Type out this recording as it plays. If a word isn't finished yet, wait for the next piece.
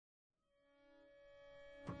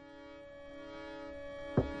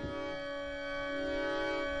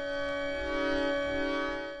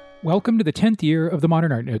Welcome to the 10th year of the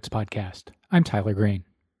Modern Art Notes podcast. I'm Tyler Green.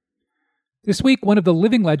 This week, one of the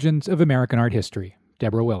living legends of American art history,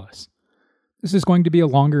 Deborah Willis. This is going to be a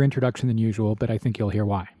longer introduction than usual, but I think you'll hear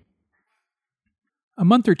why. A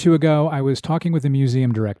month or two ago, I was talking with a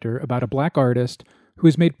museum director about a black artist who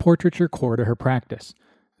has made portraiture core to her practice.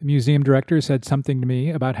 The museum director said something to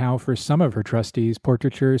me about how, for some of her trustees,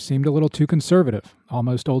 portraiture seemed a little too conservative,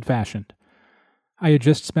 almost old-fashioned. I had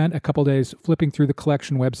just spent a couple days flipping through the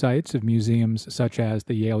collection websites of museums such as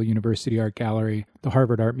the Yale University Art Gallery, the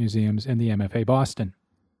Harvard Art Museums, and the MFA Boston.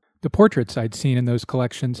 The portraits I'd seen in those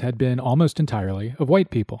collections had been almost entirely of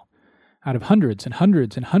white people. Out of hundreds and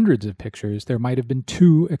hundreds and hundreds of pictures, there might have been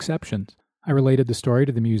 2 exceptions. I related the story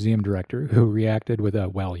to the museum director, who reacted with a,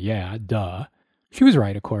 well, yeah, duh. She was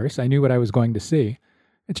right, of course. I knew what I was going to see.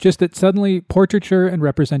 It's just that suddenly portraiture and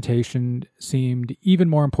representation seemed even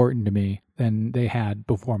more important to me than they had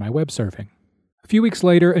before my web surfing. A few weeks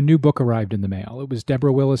later, a new book arrived in the mail. It was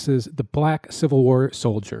Deborah Willis's The Black Civil War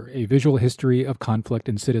Soldier, A Visual History of Conflict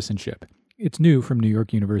and Citizenship. It's new from New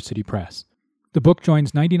York University Press. The book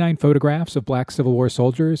joins 99 photographs of black Civil War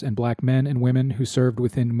soldiers and black men and women who served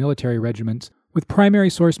within military regiments with primary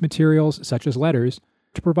source materials, such as letters,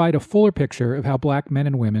 to provide a fuller picture of how black men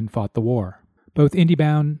and women fought the war. Both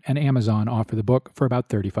IndieBound and Amazon offer the book for about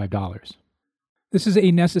 $35. This is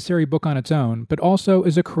a necessary book on its own, but also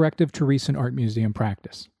is a corrective to recent art museum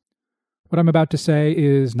practice. What I'm about to say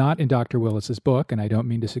is not in Dr. Willis's book, and I don't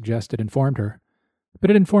mean to suggest it informed her, but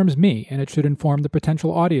it informs me, and it should inform the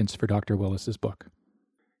potential audience for Dr. Willis's book.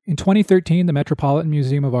 In 2013, the Metropolitan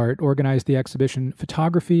Museum of Art organized the exhibition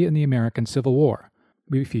Photography in the American Civil War.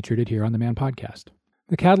 We featured it here on the Man podcast.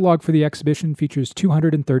 The catalog for the exhibition features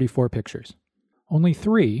 234 pictures. Only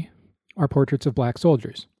 3 are portraits of black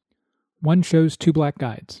soldiers. One shows 2 black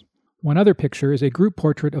guides. One other picture is a group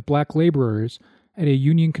portrait of black laborers at a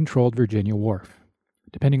Union-controlled Virginia wharf.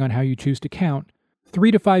 Depending on how you choose to count,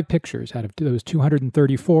 3 to 5 pictures out of those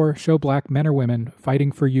 234 show black men or women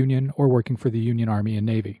fighting for Union or working for the Union Army and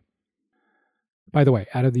Navy. By the way,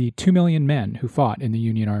 out of the 2 million men who fought in the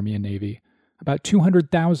Union Army and Navy, about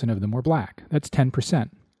 200,000 of them were black. That's 10%.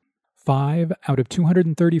 5 out of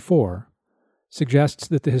 234 suggests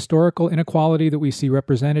that the historical inequality that we see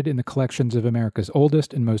represented in the collections of America's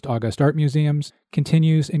oldest and most august art museums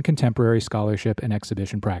continues in contemporary scholarship and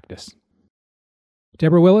exhibition practice.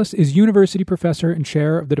 Deborah Willis is University Professor and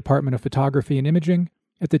Chair of the Department of Photography and Imaging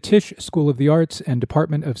at the Tisch School of the Arts and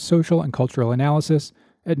Department of Social and Cultural Analysis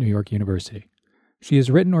at New York University. She has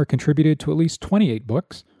written or contributed to at least 28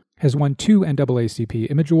 books, has won 2 NAACP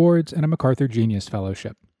Image Awards and a MacArthur Genius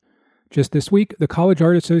Fellowship. Just this week, the College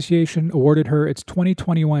Art Association awarded her its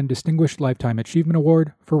 2021 Distinguished Lifetime Achievement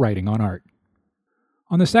Award for writing on art.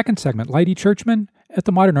 On the second segment, Leidy Churchman at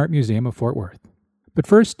the Modern Art Museum of Fort Worth. But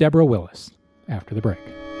first, Deborah Willis, after the break.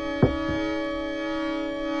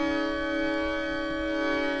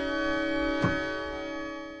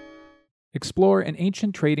 Explore an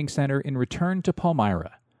ancient trading center in Return to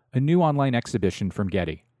Palmyra, a new online exhibition from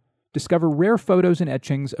Getty. Discover rare photos and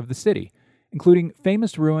etchings of the city, including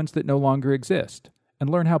famous ruins that no longer exist, and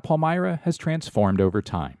learn how Palmyra has transformed over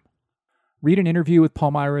time. Read an interview with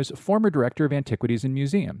Palmyra's former director of antiquities and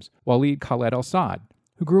museums, Walid Khaled al-Saad,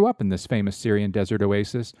 who grew up in this famous Syrian desert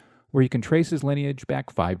oasis, where you can trace his lineage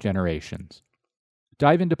back 5 generations.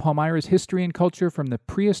 Dive into Palmyra's history and culture from the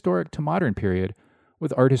prehistoric to modern period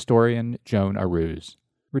with art historian Joan Aruz.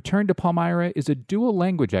 Return to Palmyra is a dual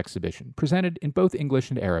language exhibition presented in both English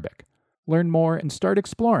and Arabic. Learn more and start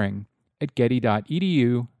exploring at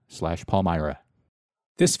getty.edu/Palmyra.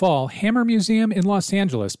 This fall, Hammer Museum in Los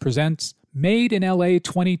Angeles presents Made in LA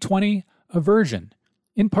 2020, A Version,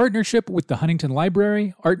 in partnership with the Huntington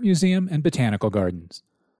Library, Art Museum, and Botanical Gardens.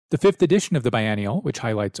 The 5th edition of the biennial, which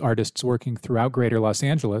highlights artists working throughout Greater Los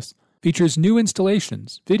Angeles, features new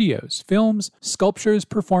installations, videos, films, sculptures,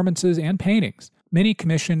 performances, and paintings, many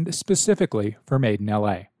commissioned specifically for Made in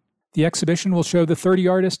LA. The exhibition will show the 30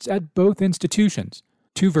 artists at both institutions,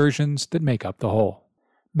 2 versions that make up the whole.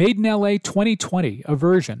 Made in LA 2020, A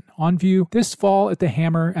Version, on view this fall at the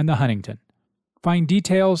Hammer and the Huntington. Find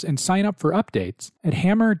details and sign up for updates at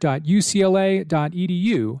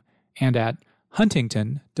hammer.ucla.edu and at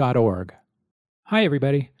huntington.org. Hi,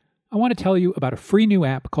 everybody. I want to tell you about a free new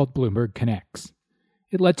app called Bloomberg Connects.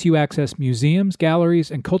 It lets you access museums,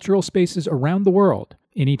 galleries, and cultural spaces around the world,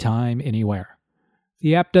 anytime, anywhere.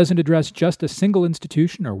 The app doesn't address just a single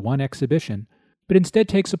institution or one exhibition, but instead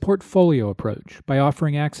takes a portfolio approach by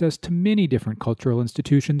offering access to many different cultural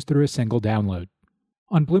institutions through a single download.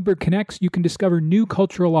 On Bloomberg Connects, you can discover new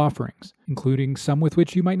cultural offerings, including some with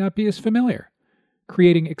which you might not be as familiar.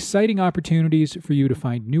 creating exciting opportunities for you to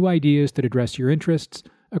find new ideas that address your interests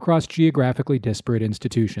across geographically disparate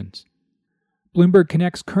institutions. Bloomberg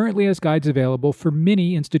Connects currently has guides available for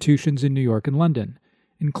many institutions in New York and London,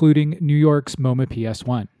 including New York's MoMA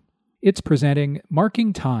PS1. It's presenting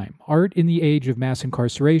Marking Time, Art in the Age of Mass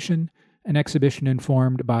Incarceration, an exhibition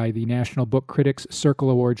informed by the National Book Critics Circle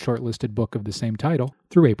Award shortlisted book of the same title,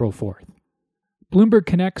 through April 4th. Bloomberg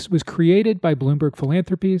Connects was created by Bloomberg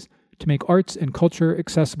Philanthropies to make arts and culture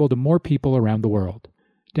accessible to more people around the world.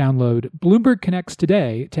 Download Bloomberg Connects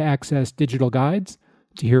today to access digital guides,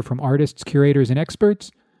 to hear from artists, curators, and experts,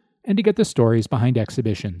 and to get the stories behind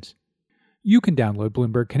exhibitions. You can download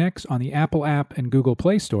Bloomberg Connects on the Apple app and Google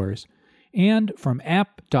Play stores, and from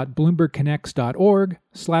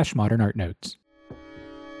app.bloombergconnects.org/modernartnotes.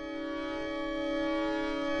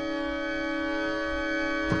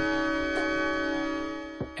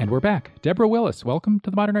 And we're back. Deborah Willis, welcome to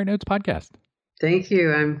the Modern Art Notes podcast. Thank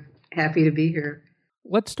you. I'm happy to be here.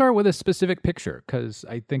 Let's start with a specific picture, because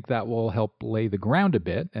I think that will help lay the ground a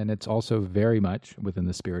bit, and it's also very much within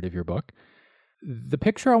the spirit of your book. The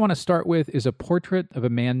picture I want to start with is a portrait of a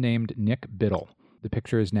man named Nick Biddle. The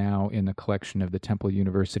picture is now in the collection of the Temple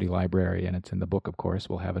University Library, and it's in the book, of course.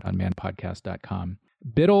 We'll have it on manpodcast.com.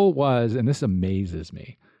 Biddle was, and this amazes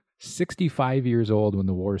me, 65 years old when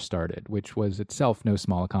the war started, which was itself no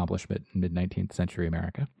small accomplishment in mid-19th century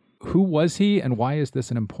America. Who was he, and why is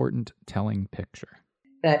this an important telling picture?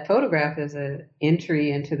 That photograph is an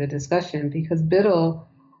entry into the discussion because Biddle,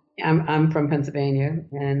 I'm from Pennsylvania,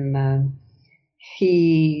 and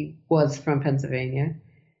he was from Pennsylvania.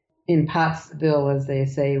 In Pottsville, as they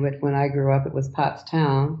say, when I grew up, it was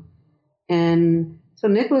Pottstown. And so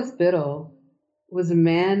Nicholas Biddle was a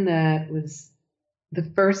man that was the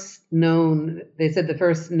first known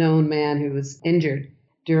man who was injured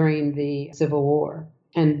during the Civil War.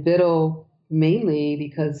 And Biddle mainly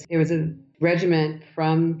because there was a regiment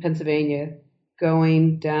from Pennsylvania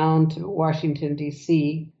going down to Washington,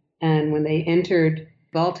 D.C. And when they entered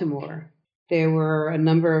Baltimore, there were a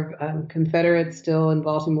number of Confederates still in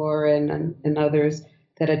Baltimore and others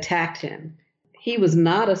that attacked him. He was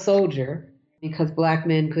not a soldier because black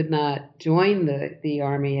men could not join the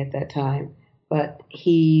army at that time, but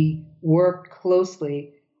he worked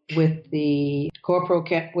closely with the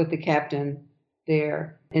captain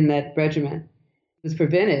there in that regiment. Was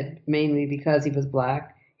prevented mainly because he was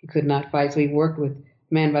black. He could not fight, so he worked with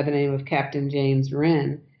a man by the name of Captain James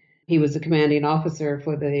Wren. He was the commanding officer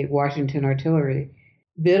for the Washington Artillery.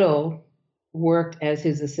 Biddle worked as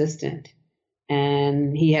his assistant,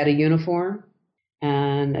 and he had a uniform,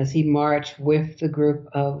 and as he marched with the group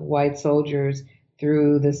of white soldiers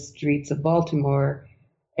through the streets of Baltimore,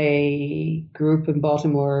 a group in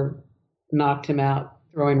Baltimore knocked him out,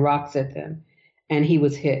 throwing rocks at them, and he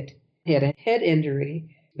was hit. He had a head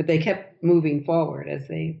injury, but they kept moving forward as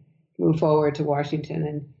they moved forward to Washington.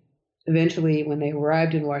 And eventually, when they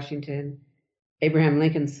arrived in Washington, Abraham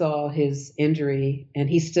Lincoln saw his injury, and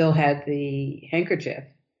he still had the handkerchief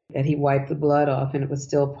that he wiped the blood off, and it was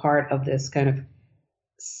still part of this kind of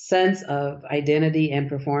sense of identity and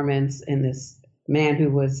performance in this man who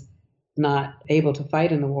was not able to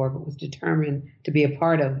fight in the war, but was determined to be a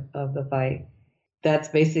part of the fight. That's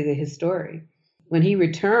basically his story. When he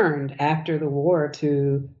returned after the war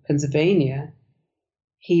to Pennsylvania,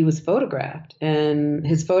 he was photographed. And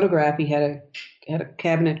his photograph, he had a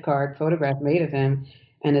cabinet card photograph made of him.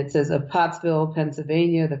 And it says, of Pottsville,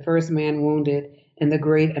 Pennsylvania, the first man wounded in the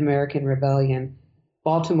Great American Rebellion,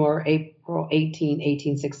 Baltimore, April 18,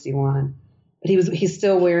 1861. But he's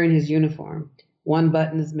still wearing his uniform. One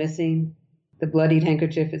button is missing. The bloodied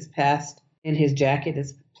handkerchief is placed in his jacket.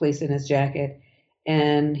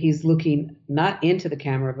 And he's looking not into the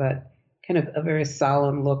camera, but kind of a very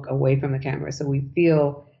solemn look away from the camera. So we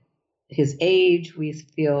feel his age, we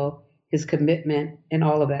feel his commitment, and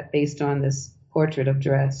all of that based on this portrait of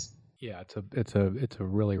dress. Yeah, it's a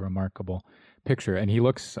really remarkable picture, and he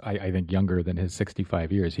looks, I think, younger than his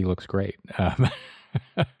 65 years. He looks great.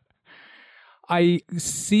 I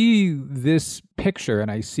see this picture,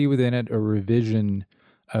 and I see within it a revision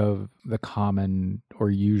of the common or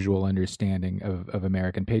usual understanding of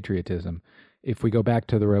American patriotism. If we go back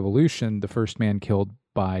to the Revolution, the first man killed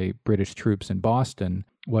by British troops in Boston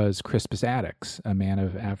was Crispus Attucks, a man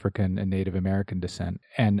of African and Native American descent.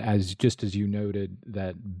 And as you noted,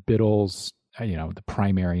 that Biddle's, the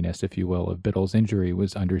primariness, if you will, of Biddle's injury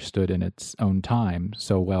was understood in its own time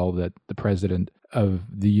so well that the president of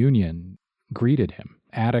the Union greeted him.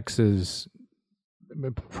 Attucks's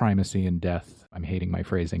primacy in death, I'm hating my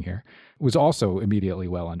phrasing here, was also immediately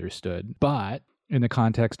well understood. But in the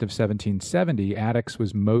context of 1770, Attucks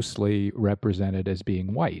was mostly represented as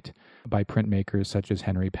being white by printmakers such as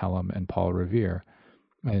Henry Pelham and Paul Revere.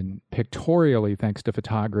 And pictorially, thanks to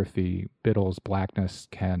photography, Biddle's blackness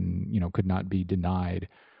could not be denied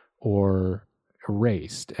or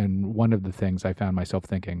erased. And one of the things I found myself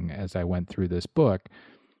thinking as I went through this book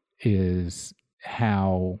is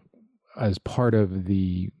how, as part of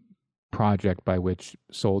the project by which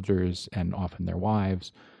soldiers and often their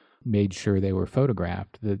wives made sure they were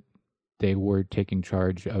photographed, that they were taking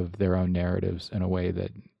charge of their own narratives in a way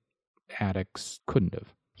that Attucks couldn't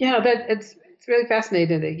have. Yeah, it's really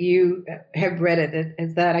fascinating that you have read it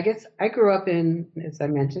as that. I guess I grew up in, as I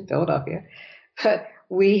mentioned, Philadelphia, but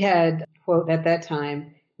we had, quote, at that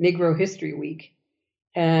time, Negro History Week.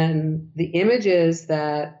 And the images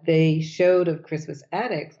that they showed of Crispus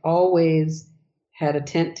Attucks always had a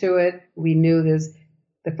tint to it. We knew this,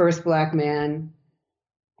 the first black man,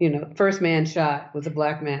 first man shot was a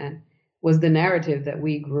black man, was the narrative that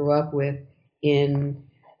we grew up with in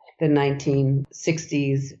the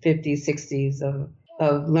 1960s, 50s, 60s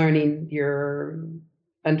of learning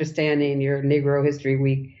understanding your Negro History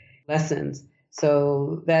Week lessons.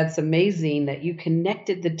 So that's amazing that you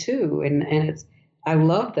connected the two. And I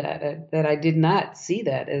love that I did not see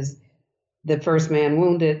that as the first man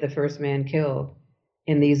wounded, the first man killed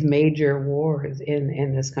in these major wars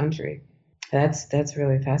in this country. That's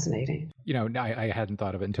really fascinating. I hadn't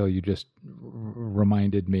thought of it until you just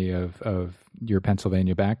reminded me of your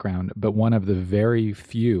Pennsylvania background. But one of the very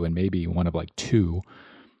few, and maybe one of like two,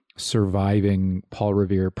 surviving Paul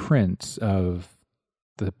Revere prints of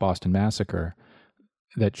the Boston Massacre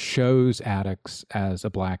that shows Attucks as a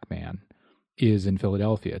black man is in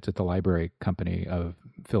Philadelphia. It's at the Library Company of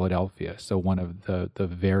Philadelphia. So one of the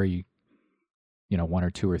very one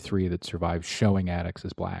or two or three that survived showing Attucks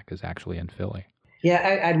as black is actually in Philly.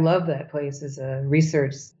 Yeah, I love that place as a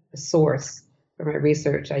research source for my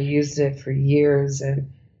research. I used it for years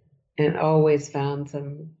and always found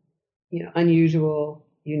some, unusual,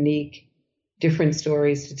 unique, different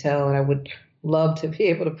stories to tell. And I would love to be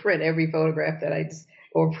able to print every photograph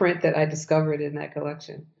print that I discovered in that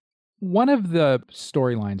collection. One of the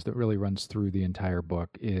storylines that really runs through the entire book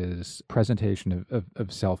is presentation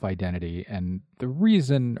of self-identity. And the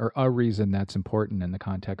reason, or a reason that's important in the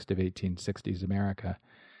context of 1860s America,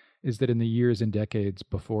 is that in the years and decades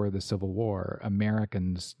before the Civil War,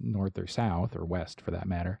 Americans, North or South, or West for that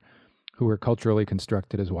matter, who were culturally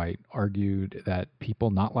constructed as white, argued that people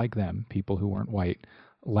not like them, people who weren't white,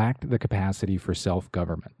 lacked the capacity for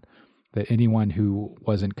self-government, that anyone who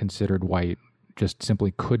wasn't considered white just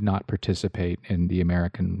simply could not participate in the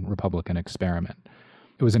American Republican experiment.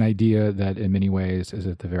 It was an idea that in many ways is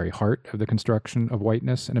at the very heart of the construction of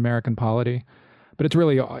whiteness in American polity, but it's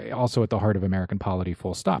really also at the heart of American polity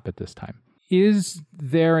full stop at this time. Is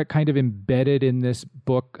there a kind of embedded in this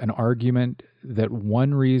book an argument that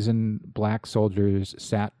one reason black soldiers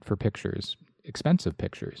sat for pictures, expensive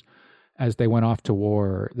pictures, as they went off to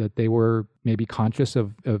war, that they were maybe conscious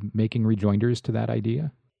of making rejoinders to that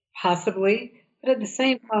idea? Possibly. But at the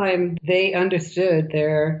same time, they understood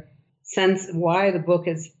their sense why the book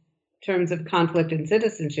is in terms of conflict and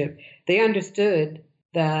citizenship. They understood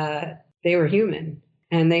that they were human,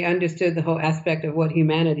 and they understood the whole aspect of what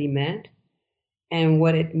humanity meant and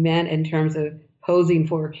what it meant in terms of posing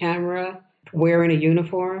for a camera, wearing a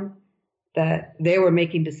uniform, that they were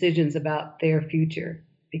making decisions about their future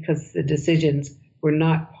because the decisions were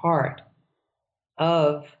not part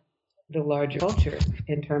of the larger culture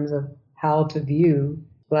in terms of how to view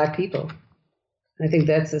Black people. I think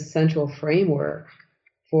that's a central framework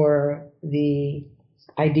for the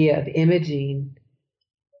idea of imaging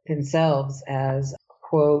themselves as,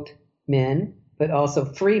 quote, men, but also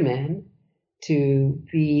free men to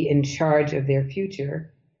be in charge of their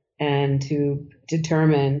future and to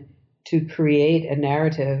determine, to create a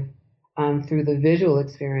narrative through the visual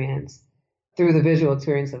experience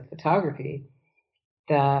of photography,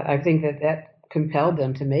 that I think that compelled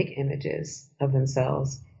them to make images of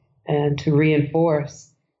themselves and to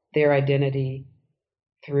reinforce their identity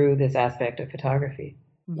through this aspect of photography.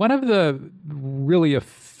 One of the really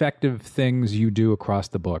effective things you do across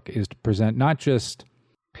the book is to present not just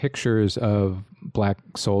pictures of Black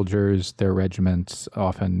soldiers, their regiments,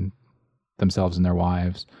 often themselves and their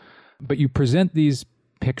wives, but you present these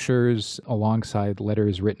pictures alongside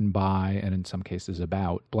letters written by, and in some cases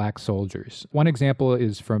about, Black soldiers. One example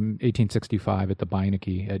is from 1865 at the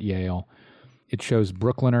Beinecke at Yale. It shows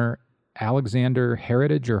Brooklyner Alexander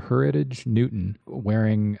Heritage Newton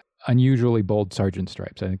wearing unusually bold sergeant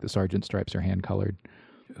stripes. I think the sergeant stripes are hand-colored.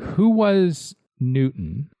 Who was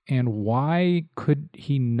Newton, and why could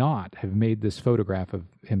he not have made this photograph of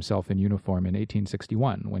himself in uniform in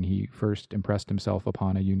 1861 when he first impressed himself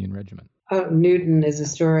upon a Union regiment? Newton is a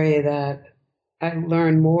story that I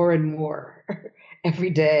learn more and more every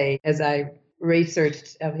day as I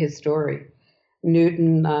researched his story.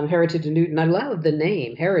 Newton, Heritage of Newton. I love the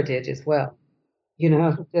name Heritage as well. Just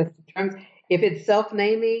in terms, if it's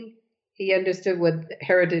self-naming, he understood what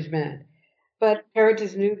heritage meant. But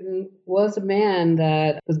Heritage Newton was a man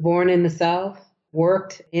that was born in the South,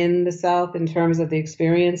 worked in the South in terms of the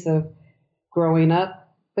experience of growing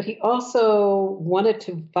up, but he also wanted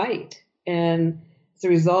to fight. And as a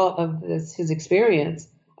result of his experience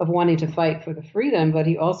of wanting to fight for the freedom, but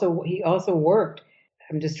he also worked.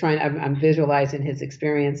 I'm visualizing his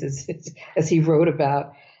experiences as he wrote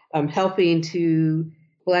about helping to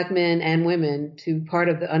Black men and women to part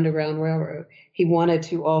of the Underground Railroad. He wanted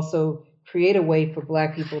to also create a way for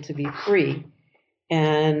Black people to be free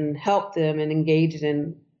and help them and engage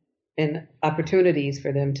in opportunities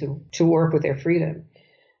for them to work with their freedom.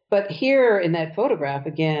 But here in that photograph,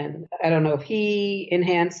 again, I don't know if he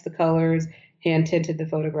enhanced the colors, hand tinted the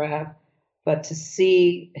photograph, but to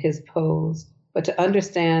see his pose, but to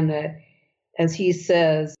understand that, as he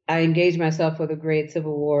says, I engaged myself for the great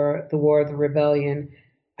Civil War, the War of the Rebellion.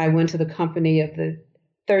 I went to the company of the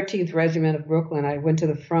 13th Regiment of Brooklyn. I went to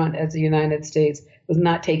the front as the United States was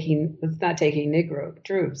not taking Negro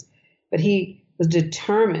troops, but he was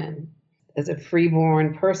determined as a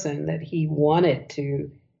freeborn person that he wanted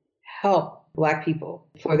to help Black people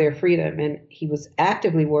for their freedom. And he was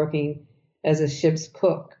actively working as a ship's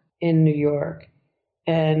cook in New York.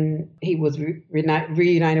 And he was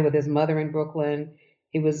reunited with his mother in Brooklyn.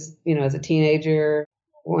 He was, as a teenager,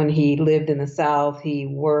 when he lived in the South, he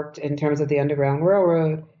worked in terms of the Underground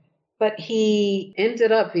Railroad. But he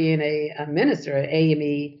ended up being a minister, an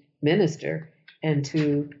AME minister, and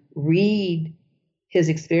to read his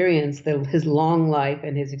experience, his long life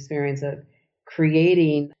and his experience of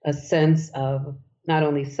creating a sense of not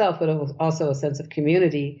only self, but also a sense of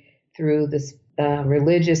community through this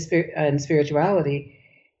religious and spirituality,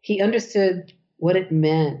 he understood what it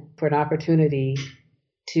meant for an opportunity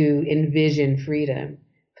to envision freedom,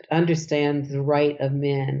 to understand the right of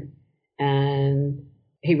men. And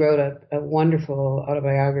he wrote a wonderful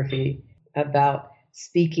autobiography about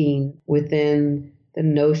speaking within the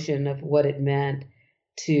notion of what it meant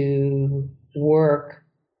to work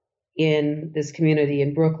in this community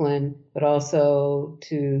in Brooklyn, but also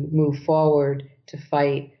to move forward to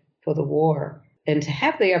fight for the war. And to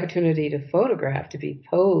have the opportunity to photograph, to be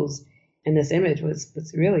posed in this image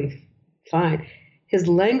was really fine. His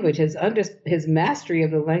language, his mastery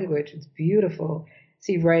of the language is beautiful.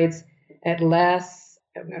 So he writes, I'm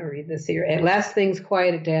going to read this here. At last things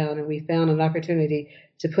quieted down, and we found an opportunity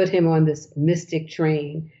to put him on this mystic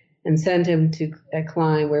train and send him to a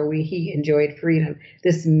climb where he enjoyed freedom.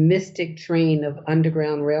 This mystic train of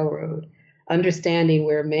Underground Railroad, understanding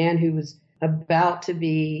where a man who was about to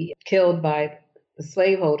be killed by the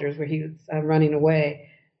slaveholders, where he was running away,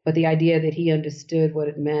 but the idea that he understood what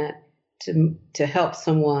it meant to help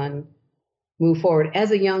someone move forward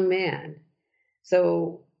as a young man.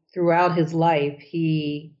 So throughout his life,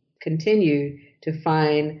 he continued to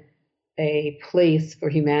find a place for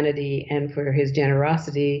humanity and for his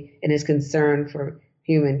generosity and his concern for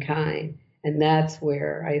humankind. And that's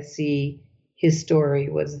where I see his story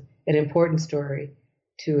was an important story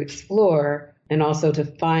to explore, and also to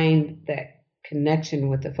find that connection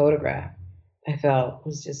with the photograph, I felt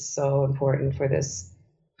was just so important for this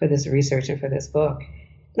research and for this book.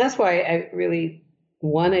 And that's why I really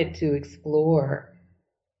wanted to explore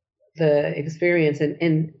the experience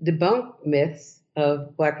and debunk myths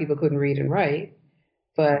of Black people couldn't read and write,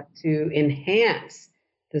 but to enhance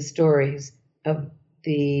the stories of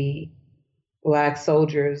the Black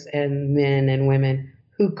soldiers and men and women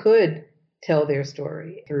who could tell their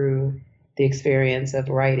story through the experience of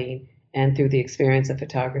writing and through the experience of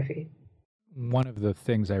photography. One of the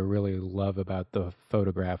things I really love about the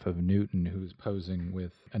photograph of Newton, who's posing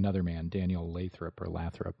with another man, Daniel Lathrop,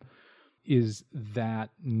 is that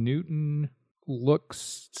Newton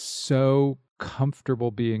looks so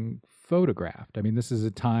comfortable being photographed. I mean, this is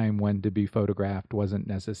a time when to be photographed wasn't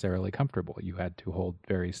necessarily comfortable. You had to hold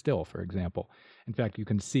very still, for example. In fact, you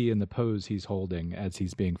can see in the pose he's holding as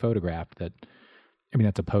he's being photographed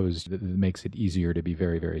that's a pose that makes it easier to be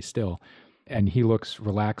very, very still. And he looks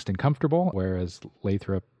relaxed and comfortable, whereas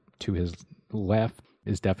Lathrop to his left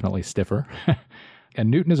is definitely stiffer. And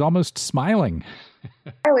Newton is almost smiling.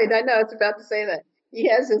 I know, I was about to say that. He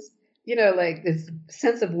has this, this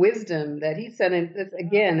sense of wisdom that he said, and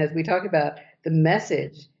again, as we talk about the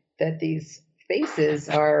message that these faces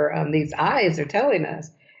are, these eyes are telling us.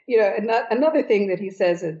 And another thing that he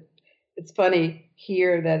says, it's funny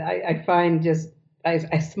here that I find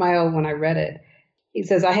I smile when I read it. He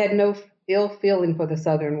says, I had no ill feeling for the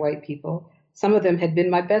Southern white people. Some of them had been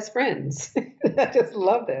my best friends. I just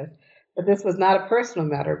love this. But this was not a personal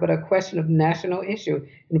matter, but a question of national issue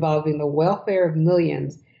involving the welfare of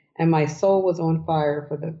millions. And my soul was on fire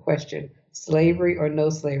for the question, slavery or no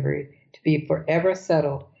slavery, to be forever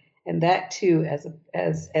settled, and that too as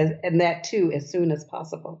soon as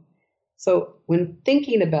possible. So when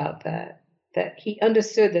thinking about that he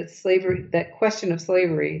understood that slavery, that question of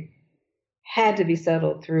slavery, had to be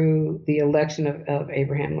settled through the election of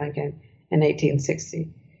Abraham Lincoln in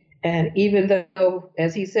 1860. And even though,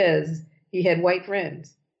 as he says, he had white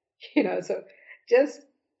friends, so just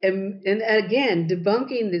and again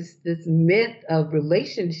debunking this myth of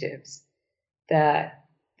relationships that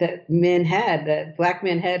Black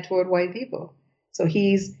men had toward white people. So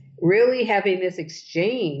he's really having this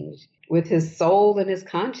exchange with his soul and his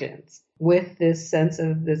conscience, with this sense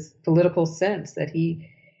of this political sense that he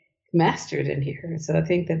mastered in here. So I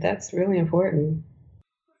think that that's really important.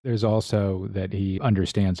 There's also that he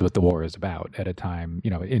understands what the war is about at a time,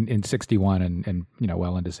 in 61 and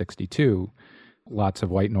well into 62, lots of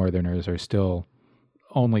white Northerners are still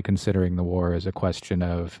only considering the war as a question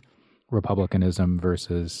of republicanism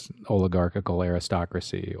versus oligarchical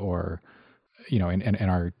aristocracy, or, and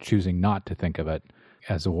are choosing not to think of it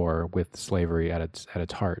as a war with slavery at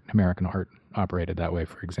its heart. American heart operated that way,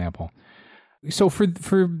 for example. So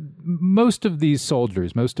for most of these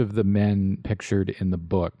soldiers, most of the men pictured in the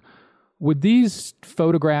book, would these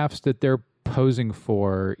photographs that they're posing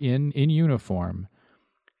for in uniform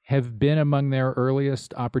have been among their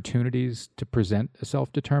earliest opportunities to present a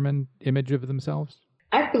self-determined image of themselves?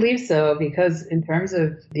 I believe so, because in terms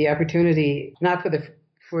of the opportunity, not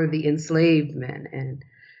for the enslaved men and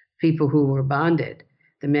people who were bonded,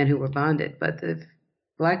 the men who were bonded, but the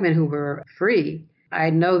Black men who were free, I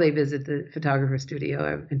know they visit the photographer's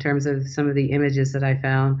studio. In terms of some of the images that I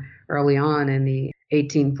found early on in the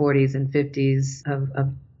 1840s and 50s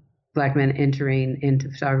of Black men entering into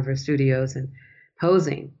photographer studios and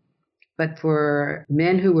posing. But for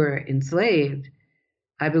men who were enslaved,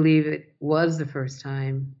 I believe it was the first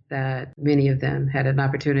time that many of them had an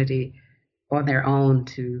opportunity on their own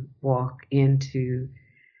to walk in to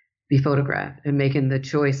be photographed and making the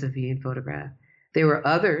choice of being photographed. There were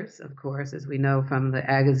others, of course, as we know from the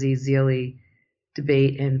Agassiz-Zeiley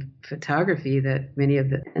debate in photography, that many of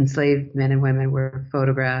the enslaved men and women were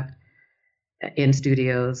photographed in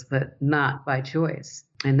studios, but not by choice.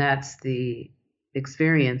 And that's the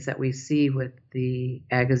experience that we see with the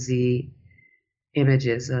Agassiz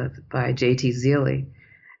images by J.T. Zeiley.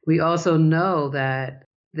 We also know that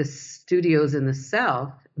the studios in the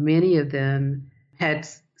South, many of them had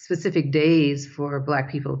specific days for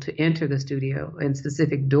Black people to enter the studio and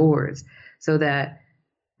specific doors, so that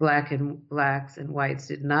blacks and whites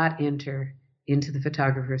did not enter into the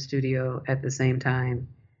photographer's studio at the same time.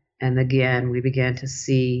 And again, we began to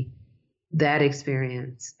see that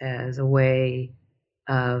experience as a way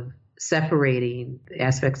of separating the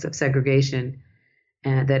aspects of segregation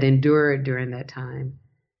and that endured during that time,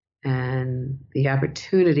 and the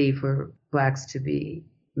opportunity for Blacks to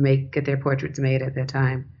get their portraits made at that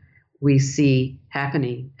time, we see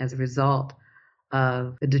happening as a result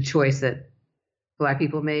of the choice that Black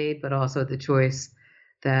people made, but also the choice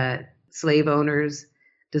that slave owners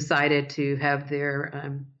decided to have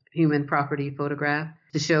their human property photographed,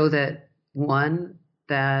 to show that, one,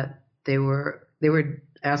 that they were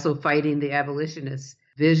also fighting the abolitionists,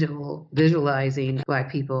 visualizing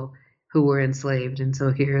Black people who were enslaved. And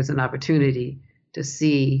so here's an opportunity to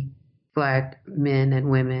see Black men and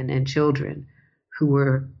women and children who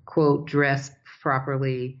were, quote, dressed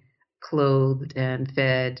properly, clothed and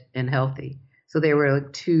fed and healthy. So there were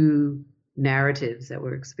like two narratives that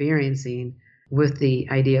we're experiencing with the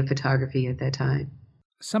idea of photography at that time.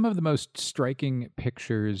 Some of the most striking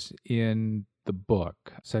pictures in the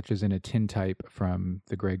book, such as in a tintype from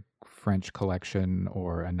the Greg French collection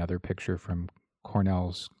or another picture from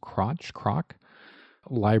Cornell's Kroc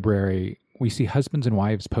library, we see husbands and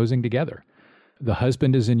wives posing together. The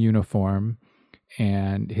husband is in uniform,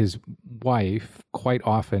 and his wife, quite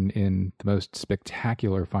often in the most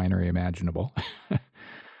spectacular finery imaginable,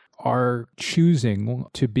 are choosing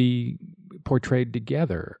to be portrayed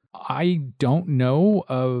together. I don't know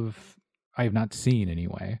I have not seen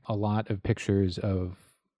anyway, a lot of pictures of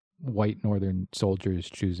white Northern soldiers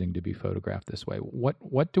choosing to be photographed this way.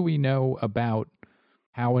 What do we know about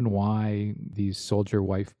how and why these soldier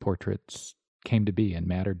wife portraits came to be and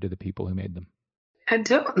mattered to the people who made them? I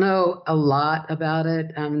don't know a lot about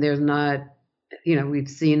it. There's not, we've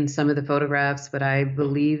seen some of the photographs, but I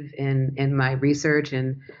believe in my research,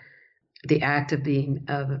 and the act of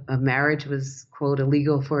marriage was, quote,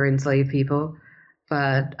 illegal for enslaved people.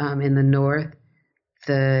 But in the North,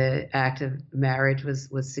 the act of marriage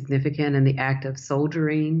was significant, and the act of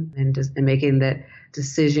soldiering and making that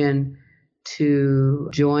decision to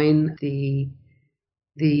join the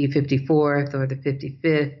 54th or the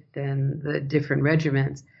 55th and the different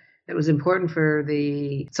regiments. It was important for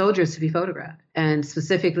the soldiers to be photographed, and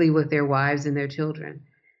specifically with their wives and their children.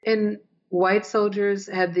 And white soldiers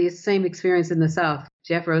had the same experience in the South.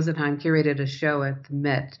 Jeff Rosenheim curated a show at the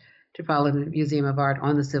Metropolitan Museum of Art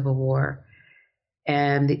on the Civil War.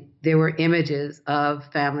 And there were images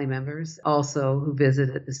of family members also who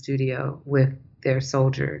visited the studio with their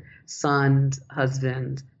soldier sons,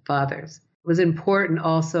 husbands, fathers. It was important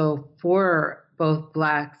also for both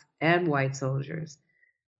Blacks and white soldiers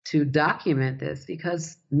to document this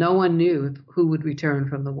because no one knew who would return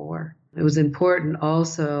from the war. It was important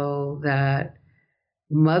also that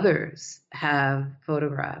mothers have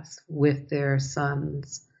photographs with their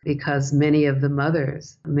sons, because many of the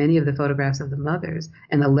photographs of the mothers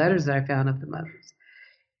and the letters that I found of the mothers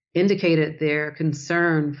indicated their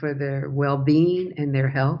concern for their well-being and their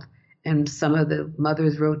health. And some of the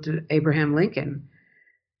mothers wrote to Abraham Lincoln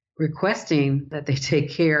requesting that they take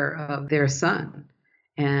care of their son.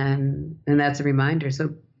 And that's a reminder.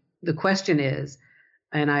 So the question is,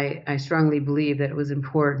 and I strongly believe that it was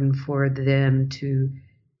important for them to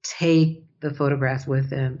take the photographs with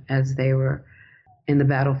them as they were on the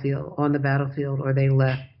battlefield, or they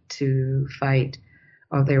left to fight,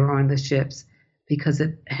 or they were on the ships, because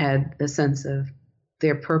it had the sense of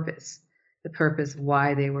their purpose, the purpose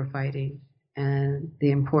why they were fighting, and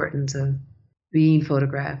the importance of being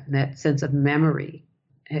photographed. And that sense of memory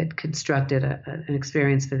had constructed an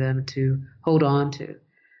experience for them to hold on to.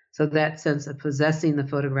 So that sense of possessing the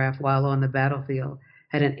photograph while on the battlefield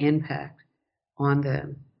had an impact on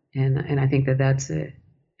them. And I think that that's an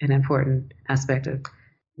important aspect of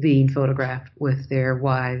being photographed with their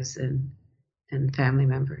wives and family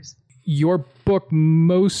members. Your book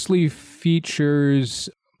mostly features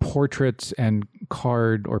portraits and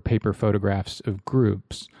card or paper photographs of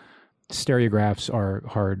groups. Stereographs are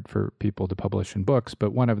hard for people to publish in books,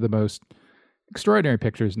 but one of the most extraordinary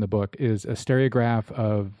pictures in the book is a stereograph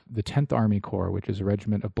of the 10th Army Corps, which is a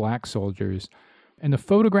regiment of Black soldiers. And the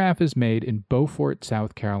photograph is made in Beaufort,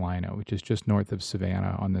 South Carolina, which is just north of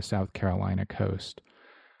Savannah on the South Carolina coast.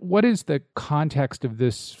 What is the context of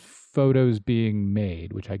this photos being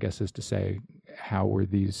made, which I guess is to say, how were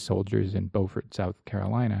these soldiers in Beaufort, South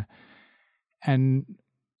Carolina? And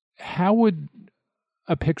how would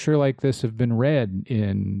a picture like this have been read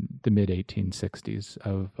in the mid-1860s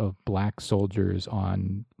of Black soldiers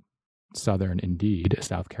on southern, indeed,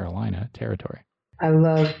 South Carolina territory? I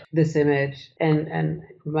love this image, and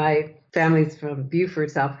my family's from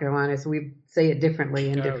Beaufort, South Carolina, so we say it differently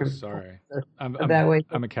in different. Sorry, I'm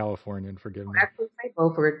a Californian. Forgive me. I actually say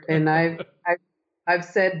Beaufort, and I've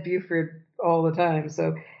said Beaufort all the time.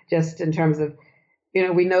 So just in terms of,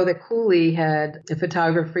 we know that Cooley had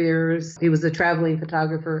photographers. He was a traveling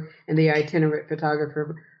photographer and the itinerant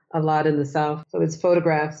photographer a lot in the South. So his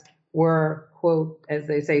photographs were, quote, as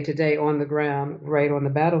they say today, on the ground, right on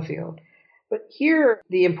the battlefield. But here,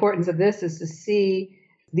 the importance of this is to see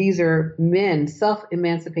these are men,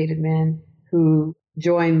 self-emancipated men who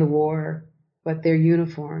joined the war, but their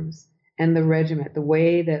uniforms and the regiment, the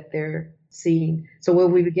way that they're seen. So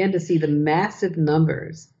when we begin to see the massive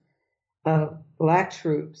numbers of Black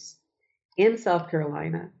troops in South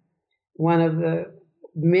Carolina,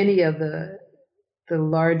 many of the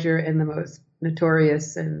larger and the most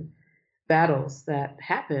notorious battles that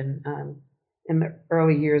happened in the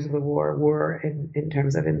early years of the war were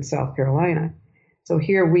in South Carolina. So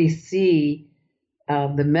here we see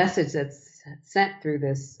the message that's sent through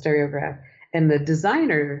this stereograph. And the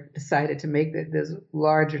designer decided to make this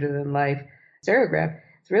larger-than-life stereograph.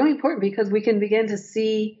 It's really important because we can begin to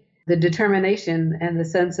see the determination and the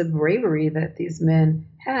sense of bravery that these men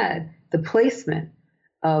had, the placement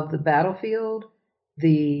of the battlefield,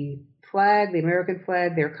 the flag, the American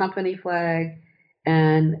flag, their company flag,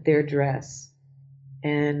 and their dress.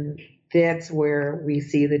 And that's where we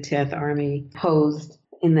see the 10th Army posed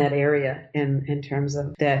in that area in terms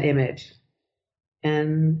of that image.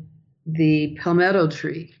 And the palmetto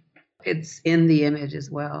tree, it's in the image as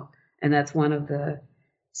well. And that's one of the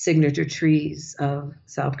signature trees of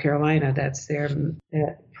South Carolina. That's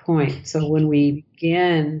that point. So when we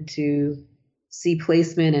begin to see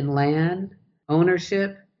placement in land,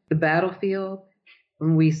 ownership, the battlefield,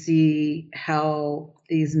 when we see how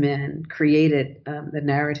these men created the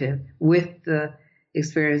narrative with the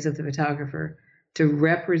experience of the photographer to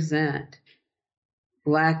represent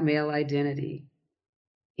Black male identity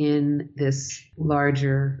in this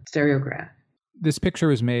larger stereograph. This picture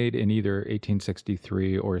was made in either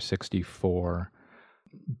 1863 or 64.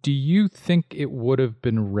 Do you think it would have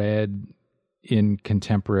been read in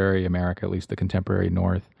contemporary America, at least the contemporary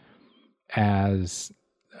North, as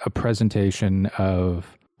a presentation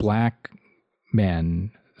of Black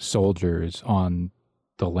men, soldiers on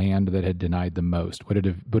the land that had denied them most? Would it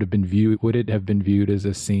have been viewed as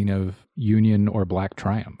a scene of Union or Black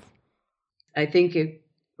triumph? I think it,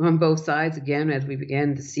 on both sides, again, as we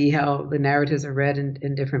began to see how the narratives are read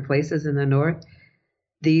in different places in the North,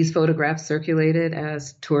 these photographs circulated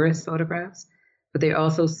as tourist photographs, but they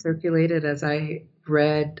also circulated, as I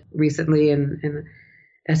read recently in an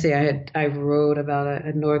essay I wrote about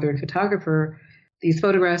a Northern photographer. These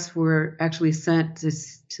photographs were actually sent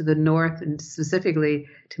to the North, and specifically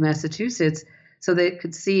to Massachusetts, so they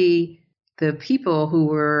could see the people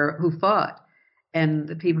who fought and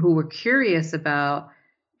the people who were curious about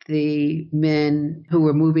the men who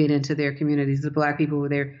were moving into their communities, the Black people who were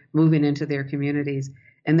there moving into their communities.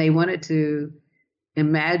 And they wanted to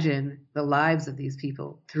imagine the lives of these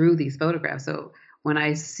people through these photographs. So when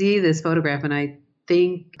I see this photograph and I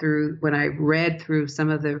think through, when I read through some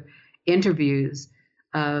of the interviews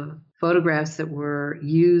of photographs that were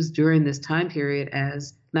used during this time period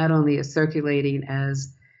as not only as circulating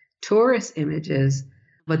as tourist images,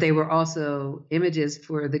 but they were also images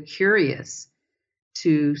for the curious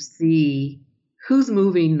to see who's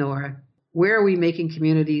moving north, where are we making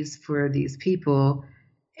communities for these people,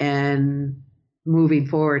 and moving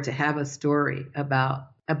forward to have a story about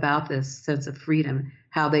this sense of freedom,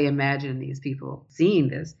 how they imagine these people seeing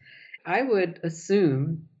this. I would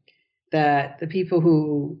assume that the people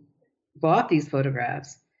who bought these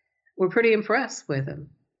photographs were pretty impressed with them.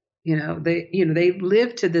 They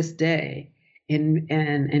live to this day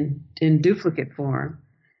in duplicate form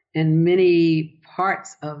in many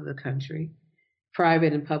parts of the country,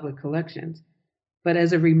 private and public collections. But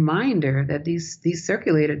as a reminder that these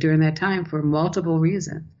circulated during that time for multiple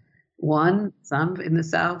reasons. One, some in the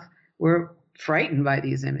South were frightened by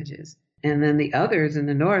these images, and then the others in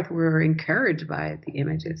the North were encouraged by the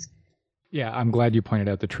images. Yeah, I'm glad you pointed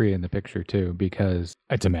out the tree in the picture too, because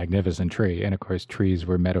it's a magnificent tree. And of course, trees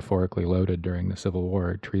were metaphorically loaded during the Civil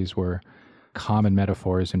War. Trees were common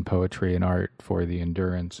metaphors in poetry and art for the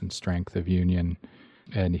endurance and strength of Union.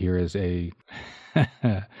 And here is a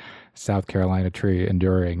South Carolina tree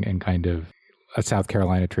enduring, and kind of a South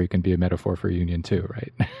Carolina tree can be a metaphor for Union too,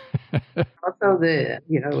 right? Also,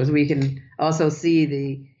 as we can also see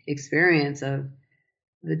the experience of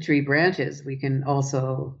the tree branches, we can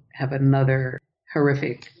also have another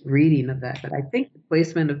horrific reading of that. But I think the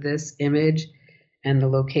placement of this image and the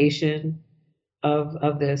location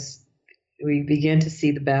of this, we begin to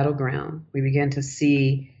see the battleground. We begin to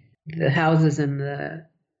see the houses in the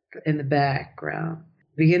background.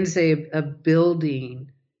 We begin to see a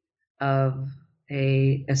building of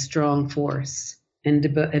a strong force and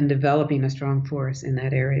developing a strong force in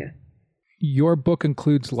that area. Your book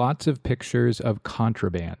includes lots of pictures of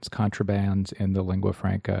contrabands in the lingua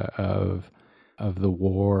franca of the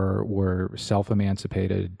war, were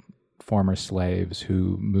self-emancipated former slaves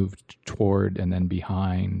who moved toward and then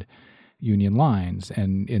behind Union lines,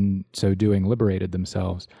 and in so doing liberated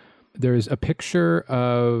themselves. There's a picture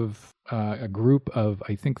of a group of,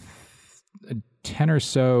 I think, 10 or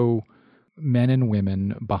so men and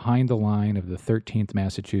women behind the line of the 13th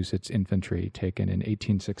Massachusetts Infantry, taken in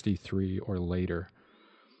 1863 or later.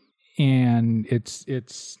 And it's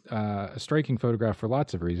a striking photograph for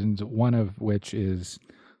lots of reasons, one of which is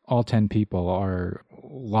all 10 people are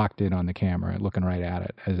locked in on the camera, looking right at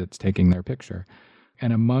it as it's taking their picture.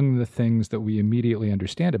 And among the things that we immediately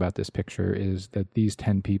understand about this picture is that these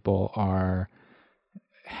 10 people are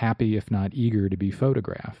happy, if not eager, to be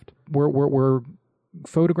photographed. Were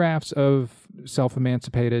photographs of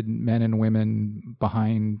self-emancipated men and women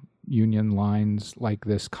behind Union lines like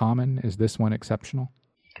this common? Is this one exceptional?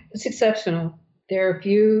 It's exceptional. There are a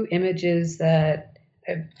few images that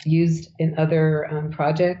I've used in other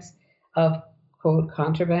projects of, quote,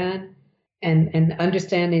 contraband, and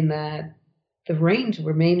understanding that the range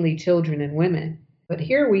were mainly children and women. But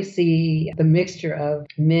here we see the mixture of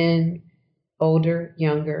men, older,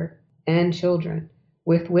 younger, and children,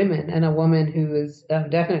 with women, and a woman who is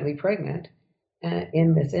definitely pregnant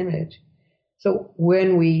in this image. So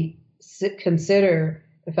when we consider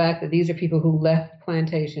the fact that these are people who left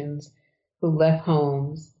plantations, who left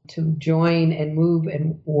homes to join and move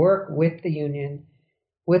and work with the Union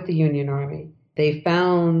with the Union Army. They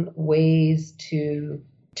found ways to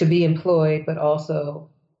be employed, but also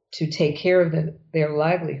to take care of their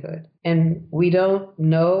livelihood. And we don't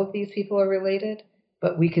know if these people are related,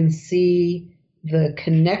 but we can see the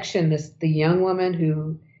connection. The young woman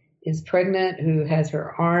who is pregnant, who has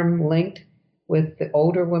her arm linked with the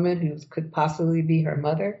older woman who could possibly be her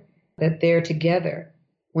mother, that they're together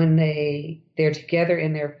when they're together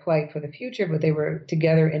in their plight for the future, but they were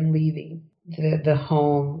together in leaving the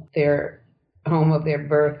home, their home of their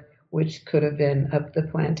birth, which could have been up the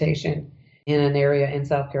plantation in an area in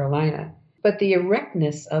South Carolina. But the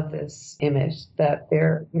erectness of this image, that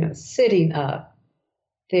they're sitting up,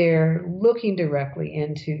 they're looking directly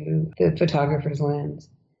into the photographer's lens,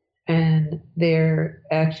 and they're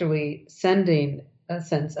actually sending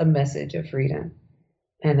a message of freedom.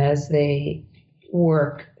 And as they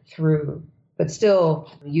work through, but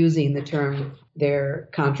still using the term their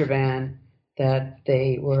contraband, that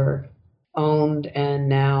they were owned and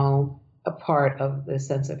now a part of the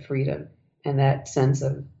sense of freedom and that sense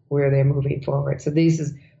of where they're moving forward. So this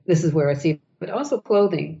is where I see it. But also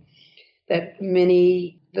clothing, that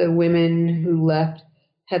the women who left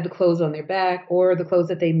had the clothes on their back or the clothes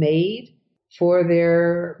that they made for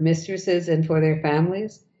their mistresses and for their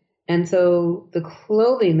families. And so the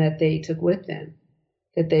clothing that they took with them,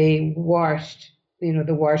 that they washed, the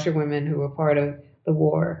washerwomen who were part of the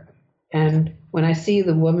war. And when I see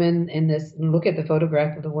the woman in this, look at the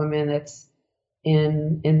photograph of the woman that's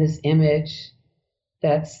in this image,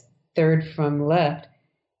 that's third from left,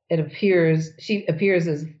 she appears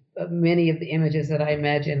as many of the images that I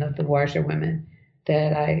imagine of the washerwomen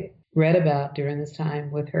that I read about during this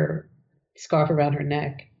time, with her scarf around her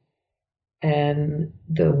neck and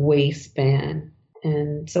the waistband.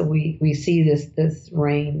 And so we see this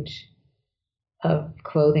range of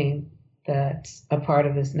clothing that's a part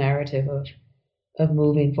of this narrative of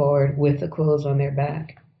moving forward with the clothes on their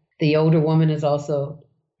back. The older woman has also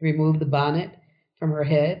removed the bonnet from her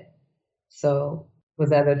head. So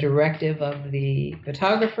was that a directive of the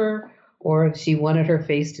photographer, or she wanted her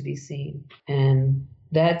face to be seen? And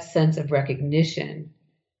that sense of recognition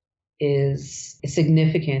is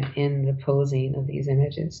significant in the posing of these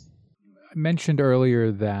images. I mentioned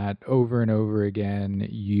earlier that over and over again,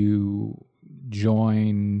 you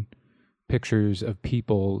join pictures of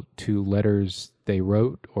people to letters they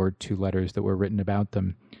wrote or to letters that were written about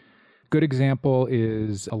them. Good example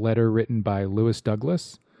is a letter written by Lewis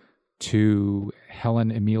Douglas to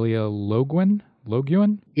Helen Amelia Loguin.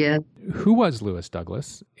 Yeah. Who was Lewis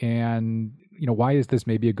Douglas? And why is this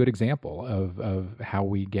maybe a good example of how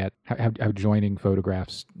we get how joining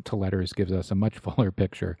photographs to letters gives us a much fuller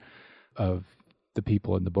picture of the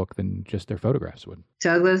people in the book than just their photographs would?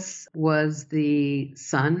 Douglas was the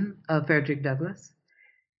son of Frederick Douglass,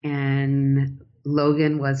 and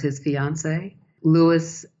Logan was his fiance.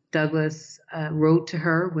 Lewis Douglass wrote to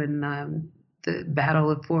her when the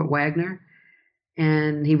Battle of Fort Wagner,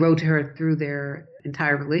 and he wrote to her through their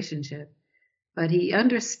entire relationship. But he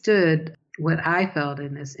understood what I felt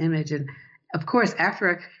in this image. And of course,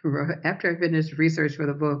 after I finished research for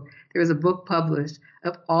the book, there was a book published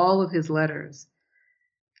of all of his letters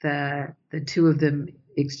that the two of them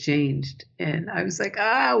exchanged. And I was like,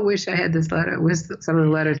 I wish I had this letter with some of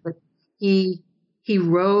the letters. But he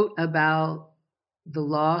wrote about the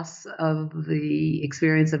loss of the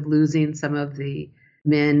experience of losing some of the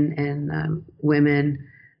men and women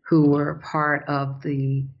who were part of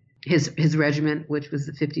his regiment, which was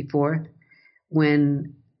the 54th,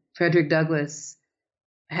 when Frederick Douglass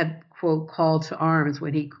had, quote, called to arms,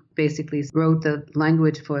 when he basically wrote the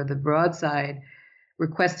language for the broadside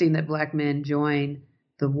requesting that Black men join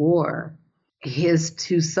the war. His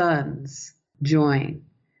two sons joined.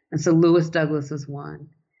 And so Lewis Douglass was one.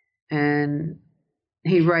 And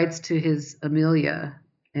he writes to his Amelia,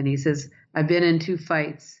 and he says, I've been in 2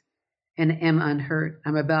 fights and am unhurt.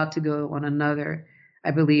 I'm about to go on another, I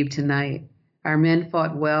believe, tonight. Our men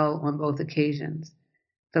fought well on both occasions.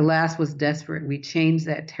 The last was desperate. We changed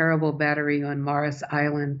that terrible battery on Morris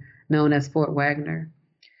Island, known as Fort Wagner.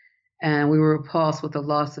 And we were repulsed with the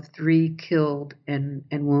loss of 3 killed and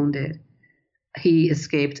wounded. He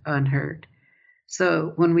escaped unhurt.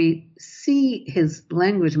 So when we see his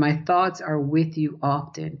language, my thoughts are with you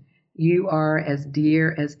often. You are as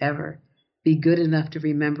dear as ever. Be good enough to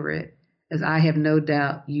remember it, as I have no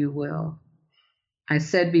doubt you will. I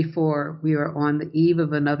said before, we are on the eve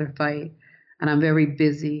of another fight, and I'm very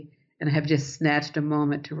busy and have just snatched a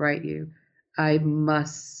moment to write you. I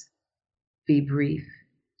must be brief.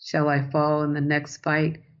 Shall I fall in the next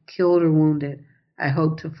fight, killed or wounded? I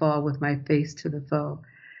hope to fall with my face to the foe.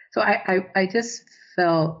 So I just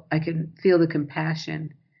felt I can feel the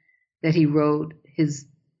compassion that he wrote, his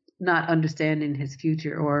not understanding his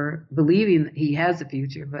future or believing that he has a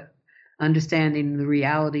future, but understanding the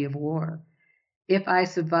reality of war. If I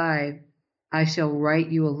survive, I shall write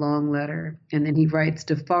you a long letter. And then he writes,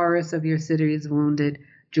 DeForest of your city is wounded.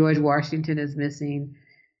 George Washington is missing.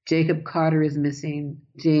 Jacob Carter is missing.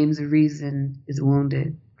 James Reason is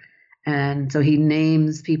wounded. And so he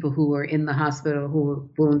names people who were in the hospital who were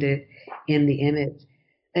wounded in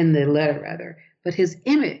the letter rather. But his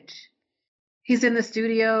image, he's in the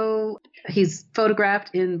studio. He's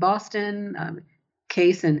photographed in Boston.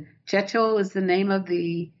 Case and Chechol is the name of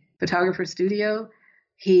the photographer's studio.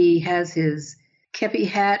 He has his kepi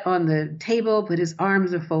hat on the table, but his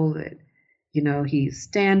arms are folded. He's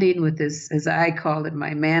standing with this, as I call it,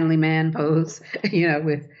 my manly man pose,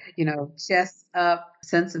 with, chest up,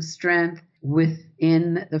 sense of strength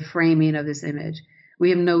within the framing of this image. We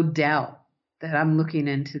have no doubt that I'm looking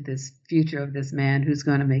into this future of this man who's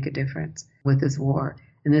going to make a difference with this war.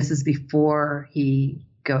 And this is before he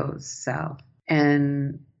goes south.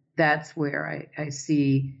 And that's where I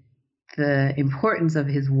see the importance of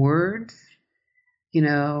his words.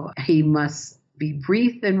 He must be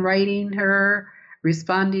brief in writing her,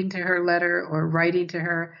 responding to her letter, or writing to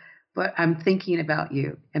her, but I'm thinking about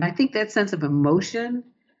you. And I think that sense of emotion,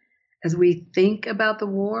 as we think about the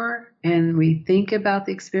war and we think about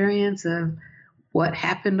the experience of what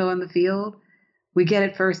happened on the field, we get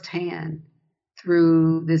it firsthand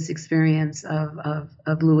through this experience of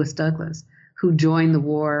Lewis Douglass, who joined the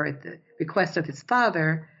war at the request of his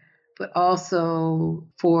father, but also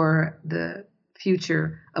for the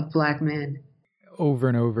future of Black men. Over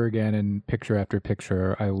and over again in picture after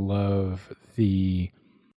picture, I love the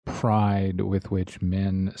pride with which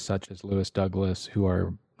men such as Lewis Douglass, who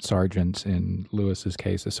are sergeants, in Lewis's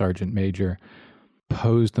case, a sergeant major,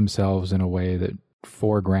 pose themselves in a way that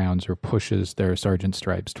foregrounds or pushes their sergeant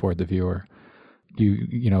stripes toward the viewer.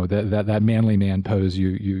 That manly man pose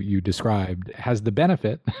you described has the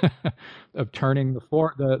benefit of turning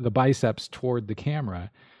the biceps toward the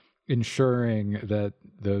camera, ensuring that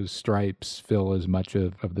those stripes fill as much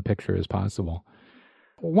of the picture as possible.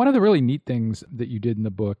 One of the really neat things that you did in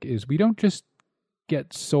the book is we don't just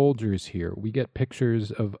get soldiers here. We get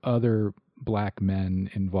pictures of other Black men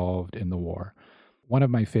involved in the war. One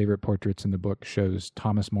of my favorite portraits in the book shows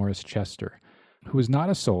Thomas Morris Chester, who was not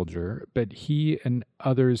a soldier, but he and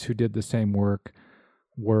others who did the same work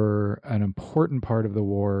were an important part of the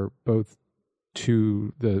war, both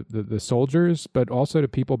to the soldiers, but also to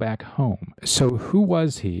people back home. So who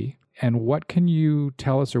was he, and what can you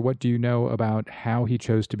tell us, or what do you know about how he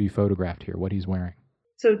chose to be photographed here, what he's wearing?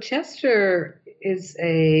 So Chester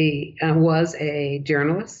was a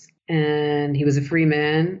journalist, and he was a free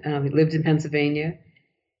man. He lived in Pennsylvania,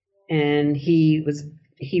 and he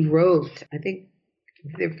wrote, I think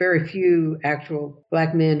there are very few actual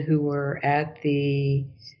Black men who were at the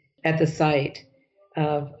site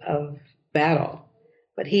of battle,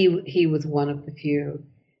 but he was one of the few.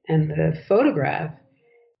 And the photograph,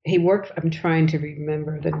 he worked, I'm trying to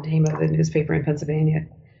remember the name of the newspaper in Pennsylvania,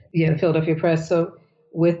 the Philadelphia Press. So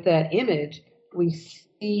with that image, we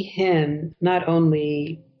see him not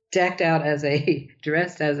only decked out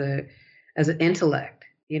dressed as an intellect,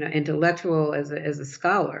 intellectual, as a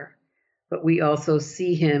scholar, but we also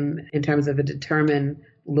see him in terms of a determined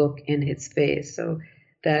look in his face. So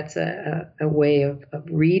that's a way of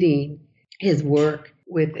reading his work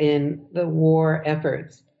within the war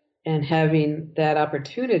efforts. And having that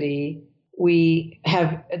opportunity, we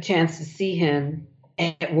have a chance to see him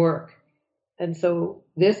at work. And so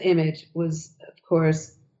this image was, of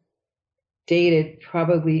course, dated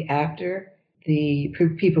probably after the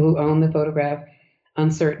people who owned the photograph,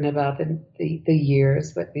 uncertain about the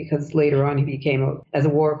years, but because later on he became, as a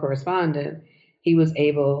war correspondent, he was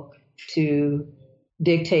able to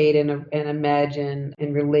dictate and imagine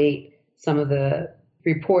and relate some of the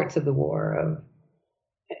reports of the war.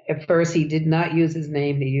 At first, he did not use his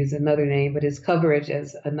name; he used another name. But his coverage,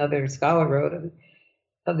 as another scholar wrote,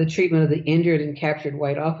 of the treatment of the injured and captured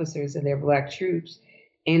white officers and their Black troops,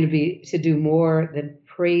 and to do more than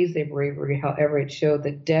praise their bravery. However, it showed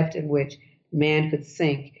the depth in which man could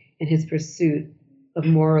sink in his pursuit of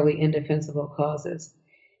morally indefensible causes.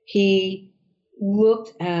 He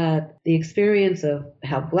looked at the experience of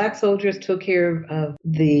how Black soldiers took care of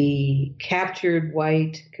the captured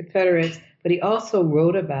white Confederates, but he also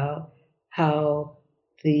wrote about how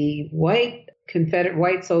the white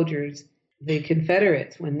soldiers, the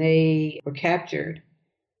Confederates, when they were captured,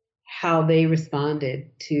 how they responded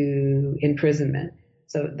to imprisonment.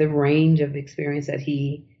 So the range of experience that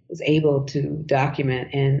he was able to document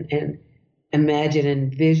and imagine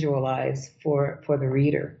and visualize for the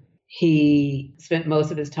reader. He spent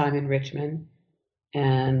most of his time in Richmond,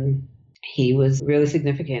 and he was really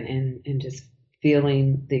significant in just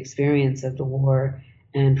feeling the experience of the war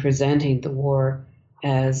and presenting the war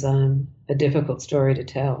as a difficult story to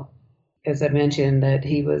tell. As I mentioned, that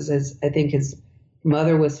he was, I think his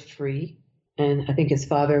mother was free, and I think his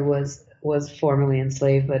father was formerly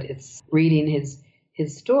enslaved. But it's reading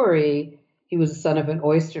his story. He was the son of an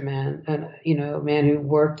oysterman, and a man who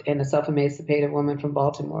worked, and a self-emancipated woman from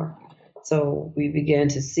Baltimore. So we began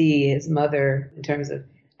to see his mother in terms of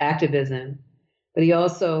activism. But he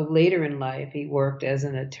also, later in life, he worked as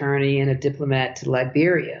an attorney and a diplomat to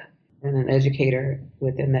Liberia and an educator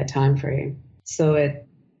within that time frame. So in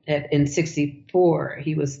 1964,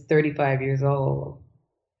 he was 35 years old.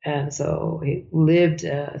 And so he lived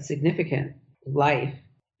a significant life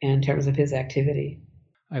in terms of his activity.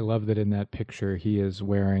 I love that in that picture, he is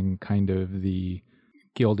wearing kind of the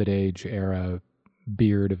Gilded Age era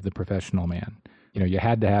beard of the professional man. You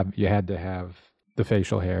had to have the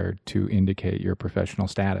facial hair to indicate your professional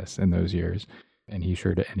status in those years. And he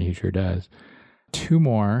sure does. Two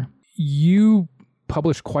more. You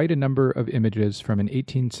published quite a number of images from an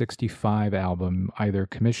 1865 album, either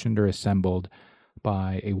commissioned or assembled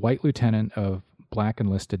by a white lieutenant of black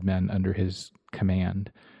enlisted men under his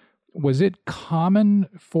command. Was it common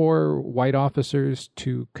for white officers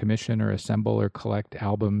to commission or assemble or collect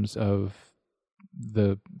albums of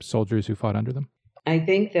the soldiers who fought under them? I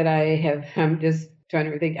think that I'm just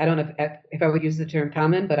trying to think, I don't know if I would use the term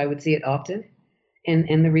common, but I would see it often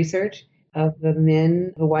in the research of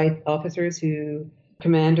the white officers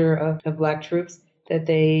commander of black troops, that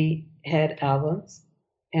they had albums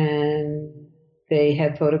and they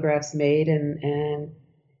had photographs made and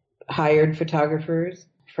hired photographers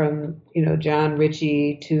from, John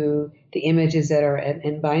Ritchie to the images that are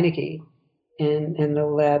in Beinecke and the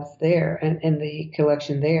labs there and the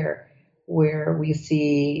collection there, where we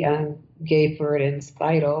see Gayford and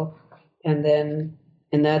Speidel,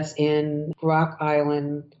 and that's in Rock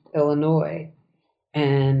Island, Illinois.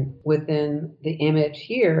 And within the image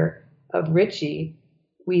here of Ritchie,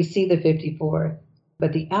 we see the 54th.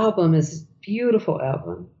 But the album is a beautiful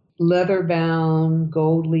album, leather bound,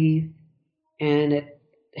 gold leaf, and it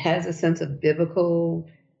has a sense of biblical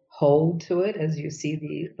hold to it as you see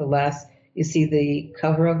you see the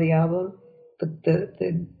cover of the album,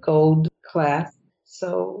 the gold clasp.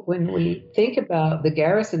 So when we think about the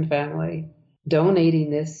Garrison family donating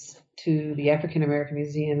this to the African American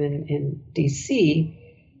Museum in DC,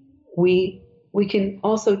 we can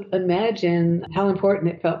also imagine how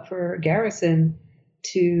important it felt for Garrison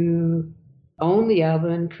to own the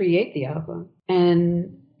album and create the album.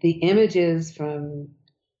 And the images from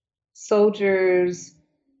soldiers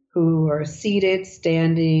who are seated,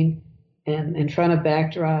 standing, and in front of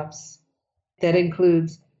backdrops, that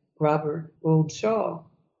includes Robert Gould Shaw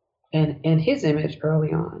and his image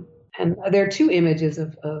early on. And there are two images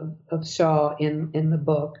of Shaw in the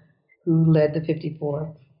book, who led the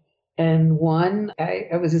 54th. And one,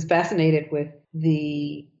 I was just fascinated with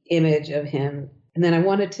the image of him. And then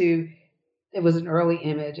it was an early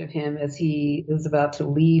image of him as he was about to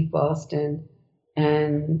leave Boston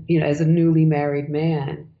and, as a newly married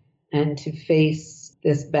man, and to face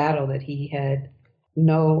this battle that he had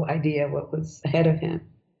no idea what was ahead of him.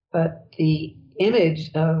 But the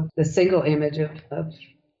single image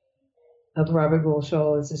of Robert Gould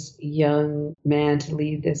Shaw as this young man to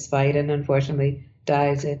lead this fight and unfortunately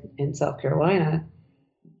dies in South Carolina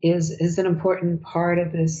is an important part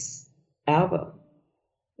of this album.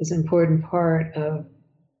 Is an important part of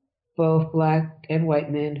both black and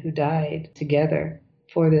white men who died together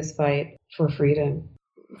for this fight for freedom.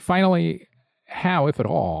 Finally, how, if at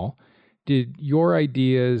all, did your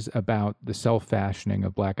ideas about the self-fashioning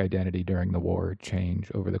of black identity during the war change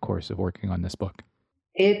over the course of working on this book?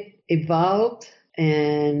 It evolved,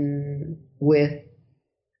 and with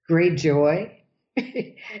great joy,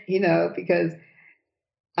 because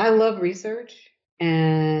I love research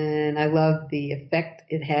and I love the effect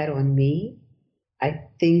it had on me. I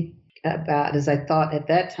think about, as I thought at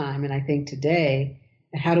that time, and I think today,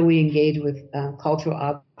 how do we engage with cultural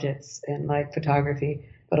objects and like photography,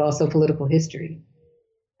 but also political history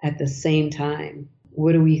at the same time?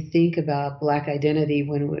 What do we think about Black identity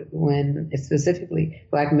when specifically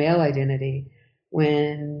Black male identity,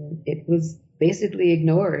 when it was basically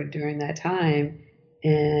ignored during that time,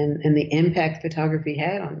 and the impact photography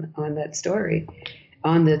had on that story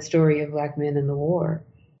of Black men in the war,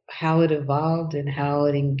 how it evolved and how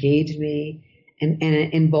it engaged me and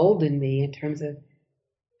emboldened me in terms of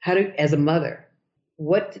as a mother,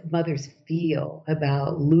 what did mothers feel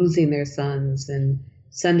about losing their sons and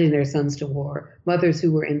sending their sons to war, mothers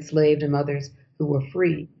who were enslaved and mothers who were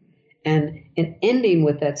free. And ending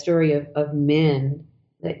with that story of men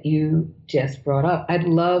that you just brought up, I'd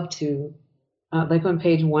love to, like on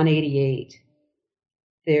page 188,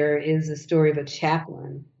 there is a story of a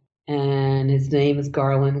chaplain, and his name is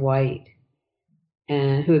Garland White,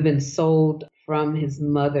 and who had been sold from his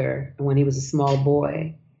mother when he was a small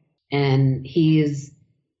boy. And he is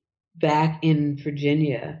back in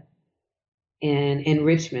Virginia and in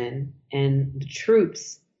Richmond, and the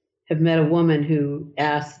troops have met a woman who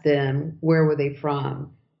asked them where were they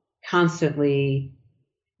from, constantly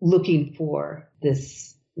looking for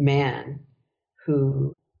this man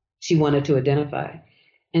who she wanted to identify.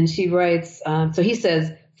 And she writes, so he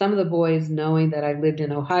says, some of the boys, knowing that I lived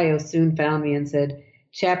in Ohio, soon found me and said,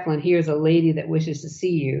 "Chaplain, here's a lady that wishes to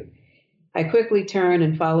see you." I quickly turned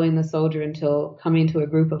and following the soldier until coming to a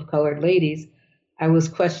group of colored ladies, I was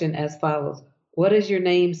questioned as follows. "What is your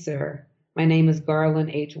name, sir?" "My name is Garland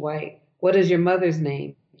H. White." "What is your mother's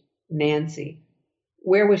name?" "Nancy."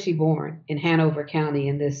 "Where was she born?" "In Hanover County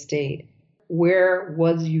in this state." "Where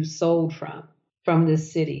was you sold from?" "From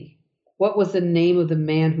this city." "What was the name of the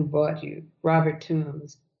man who bought you?" "Robert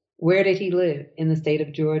Toombs." "Where did he live?" "In the state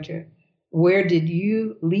of Georgia." "Where did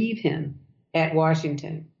you leave him?" "At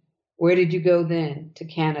Washington." "Where did you go then?" "To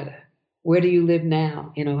Canada." "Where do you live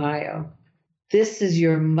now?" "In Ohio." This is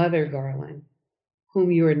your mother, Garland,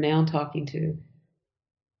 whom you are now talking to,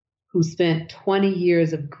 who spent 20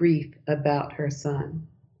 years of grief about her son.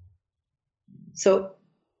 So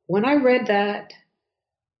when I read that,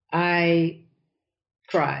 I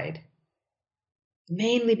cried,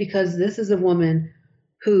 mainly because this is a woman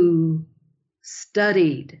who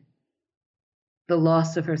studied the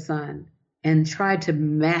loss of her son and tried to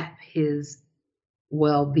map his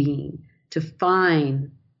well-being, to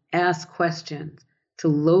ask questions, to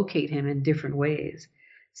locate him in different ways.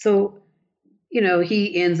 So,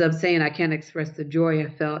 he ends up saying, "I can't express the joy I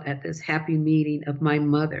felt at this happy meeting of my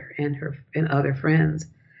mother and other friends.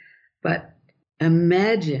 But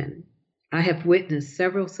imagine, I have witnessed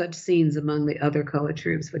several such scenes among the other colored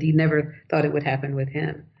troops," but he never thought it would happen with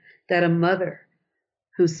him, that a mother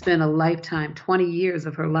who spent a lifetime, 20 years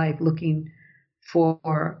of her life looking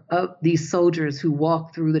for these soldiers who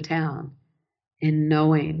walked through the town, and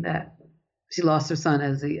knowing that she lost her son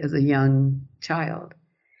as a young child.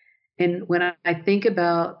 And when I think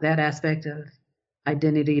about that aspect of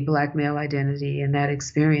identity, Black male identity, and that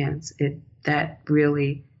experience, that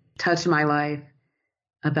really touched my life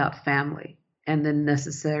about family and the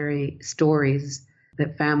necessary stories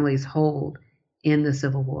that families hold in the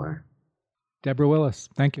Civil War. Deborah Willis,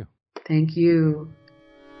 thank you. Thank you.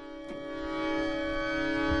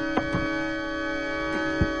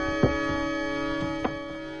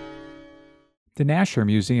 The Nasher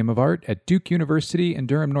Museum of Art at Duke University in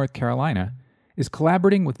Durham, North Carolina, is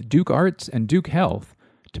collaborating with Duke Arts and Duke Health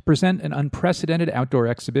to present an unprecedented outdoor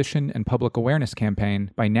exhibition and public awareness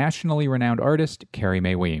campaign by nationally renowned artist Carrie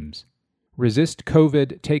Mae Weems. Resist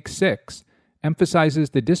COVID Take 6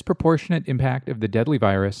 emphasizes the disproportionate impact of the deadly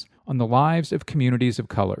virus on the lives of communities of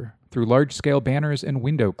color through large-scale banners and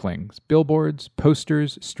window clings, billboards,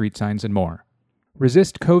 posters, street signs, and more.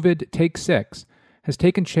 Resist COVID Take 6 has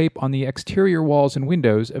taken shape on the exterior walls and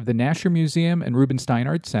windows of the Nasher Museum and Rubenstein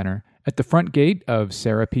Art Center at the front gate of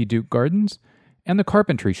Sarah P. Duke Gardens and the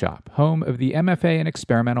Carpentry Shop, home of the MFA in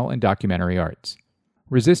Experimental and Documentary Arts.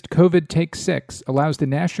 Resist COVID Take 6 allows the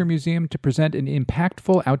Nasher Museum to present an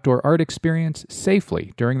impactful outdoor art experience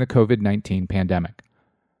safely during the COVID-19 pandemic.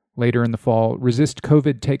 Later in the fall, Resist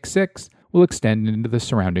COVID Take 6 will extend into the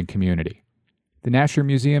surrounding community. The Nasher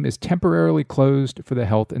Museum is temporarily closed for the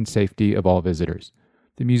health and safety of all visitors.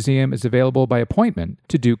 The museum is available by appointment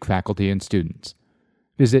to Duke faculty and students.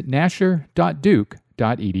 Visit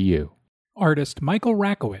nasher.duke.edu. Artist Michael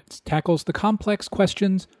Rakowitz tackles the complex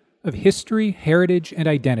questions of history, heritage, and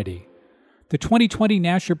identity. The 2020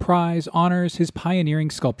 Nasher Prize honors his pioneering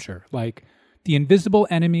sculpture, like The Invisible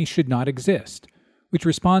Enemy Should Not Exist, which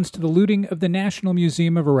responds to the looting of the National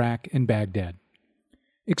Museum of Iraq in Baghdad.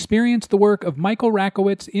 Experience the work of Michael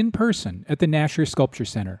Rakowitz in person at the Nasher Sculpture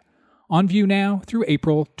Center, on view now through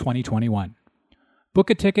April 2021.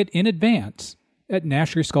 Book a ticket in advance at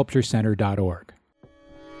NasherSculptureCenter.org.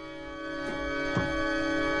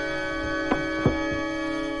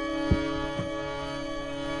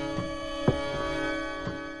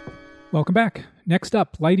 Welcome back. Next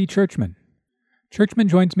up, Leidy Churchman. Churchman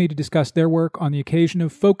joins me to discuss their work on the occasion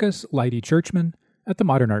of Focus Leidy Churchman at the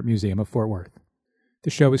Modern Art Museum of Fort Worth. The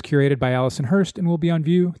show is curated by Allison Hurst and will be on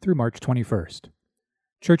view through March 21st.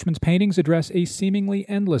 Churchman's paintings address a seemingly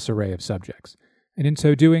endless array of subjects, and in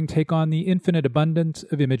so doing take on the infinite abundance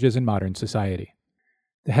of images in modern society.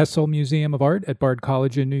 The Hessel Museum of Art at Bard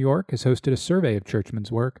College in New York has hosted a survey of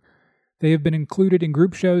Churchman's work. They have been included in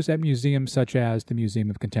group shows at museums such as the Museum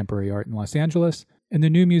of Contemporary Art in Los Angeles and the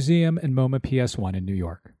New Museum and MoMA PS1 in New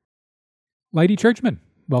York. Leidy Churchman,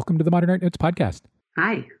 welcome to the Modern Art Notes podcast.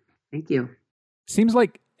 Hi, thank you. Seems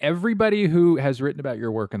like everybody who has written about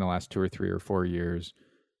your work in the last 2 or 3 or 4 years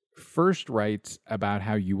first writes about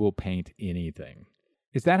how you will paint anything.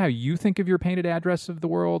 Is that how you think of your painted address of the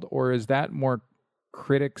world, or is that more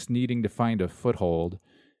critics needing to find a foothold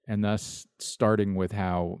and thus starting with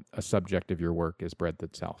how a subject of your work is bred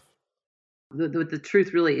itself? The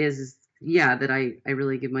truth really is that I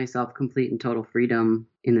really give myself complete and total freedom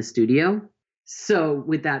in the studio. So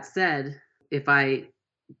with that said, if I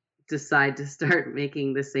decide to start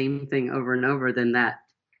making the same thing over and over, then that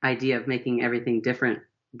idea of making everything different,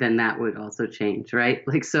 then that would also change, right?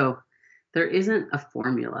 So there isn't a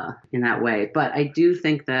formula in that way, but I do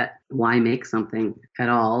think that why make something at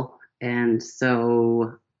all? And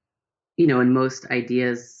so, and most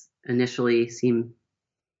ideas initially seem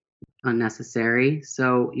unnecessary.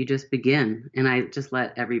 So you just begin, and I just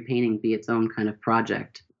let every painting be its own kind of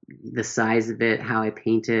project. The size of it, how I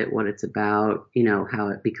paint it, what it's about, how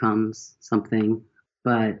it becomes something.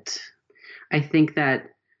 But I think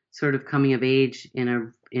that sort of coming of age in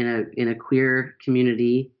a queer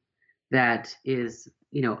community that is,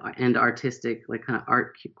 and artistic, kind of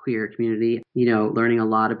art queer community, learning a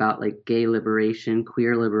lot about gay liberation,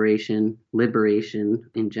 queer liberation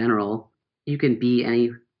in general. You can be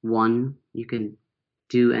anyone, you can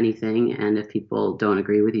do anything. And if people don't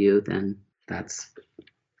agree with you, then that's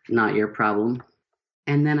not your problem.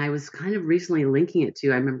 And then I was kind of recently linking it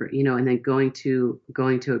to, I remember, and then going to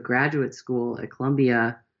a graduate school at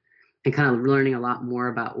Columbia and kind of learning a lot more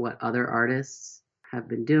about what other artists have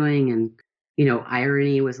been doing. And,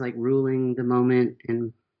 irony was ruling the moment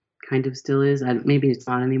and kind of still is. Maybe it's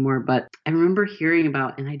not anymore, but I remember hearing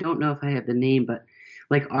about, and I don't know if I have the name, but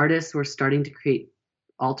artists were starting to create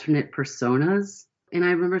alternate personas. And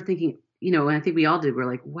I remember thinking, and I think we all did, we're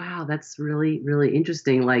like, wow, that's really, really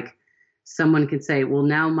interesting. Someone could say, well,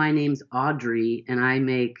 now my name's Audrey and I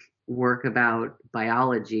make work about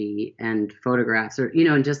biology and photographs, or,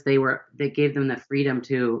 and just they gave them the freedom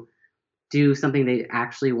to do something they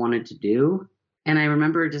actually wanted to do. And I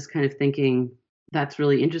remember just kind of thinking, that's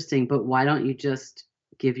really interesting, but why don't you just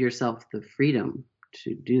give yourself the freedom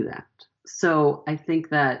to do that? So I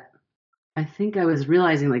think I was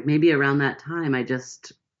realizing maybe around that time, I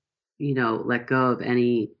just, let go of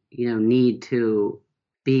any, need to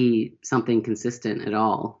be something consistent at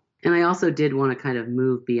all. And I also did want to kind of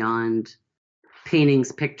move beyond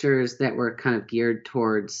paintings, pictures that were kind of geared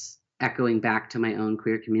towards echoing back to my own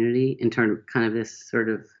queer community in terms of kind of this sort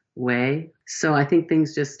of way. So I think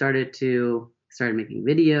things just started making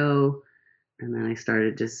video, and then I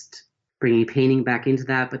started just bringing painting back into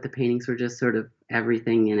that, but the paintings were just sort of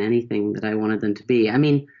everything and anything that I wanted them to be. I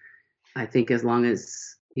mean, I think as long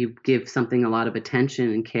as you give something a lot of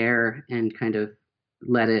attention and care and kind of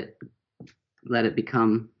let it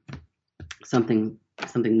become something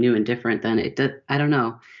new and different, then I don't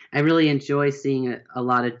know. I really enjoy seeing a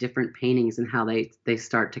lot of different paintings and how they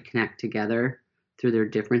start to connect together through their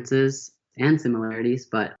differences and similarities.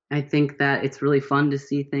 But I think that it's really fun to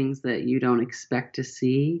see things that you don't expect to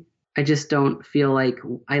see. I just don't feel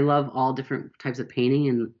I love all different types of painting,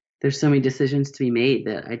 and there's so many decisions to be made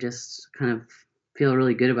that I just kind of feel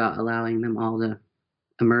really good about allowing them all to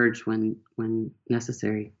emerge when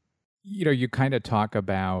necessary. You kind of talk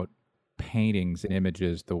about paintings and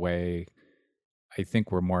images the way I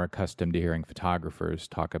think we're more accustomed to hearing photographers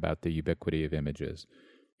talk about the ubiquity of images,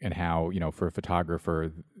 and how, for a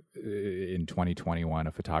photographer in 2021,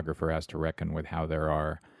 a photographer has to reckon with how there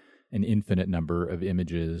are an infinite number of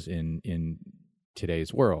images in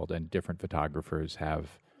today's world, and different photographers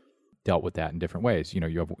have dealt with that in different ways.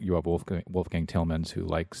 You have Wolfgang Tillmans, who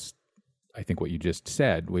likes, I think, what you just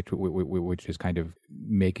said, which is kind of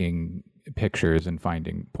making pictures and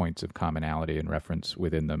finding points of commonality and reference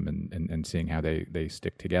within them, and seeing how they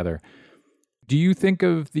stick together. Do you think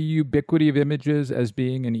of the ubiquity of images as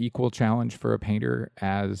being an equal challenge for a painter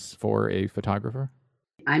as for a photographer?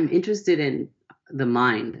 I'm interested in the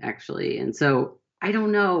mind, actually. And so I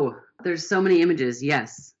don't know. There's so many images.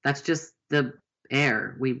 Yes, that's just the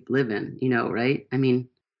air we live in, right? I mean,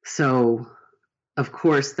 so of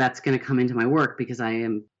course that's going to come into my work because I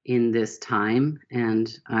am in this time and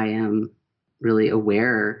I am really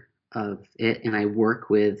aware of it and I work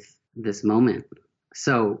with this moment.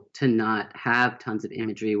 So to not have tons of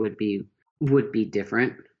imagery would be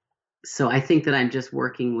different. So I think that I'm just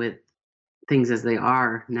working with things as they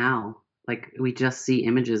are now. Like we just see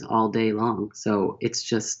images all day long. So it's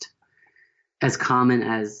just as common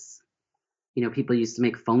as, people used to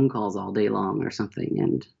make phone calls all day long or something.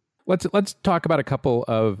 And let's talk about a couple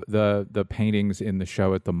of the paintings in the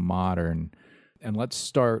show at the Modern. And let's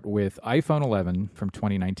start with iPhone 11 from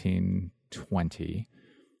 2019-20.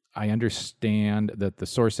 I understand that the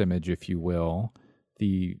source image, if you will,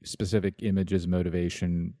 the specific image's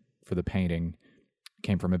motivation for the painting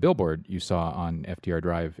came from a billboard you saw on FDR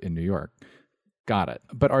Drive in New York. Got it.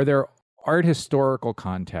 But are there art historical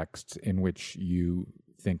contexts in which you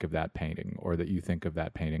think of that painting or that you think of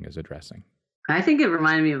that painting as addressing? I think it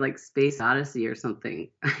reminded me of like Space Odyssey or something.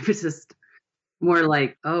 I was just more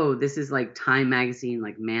like, oh, this is like Time Magazine,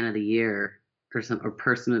 like Man of the Year or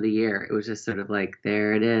Person of the Year. It was just sort of like,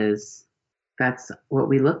 there it is. That's what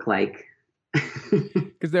we look like.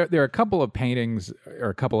 Because there are a couple of paintings or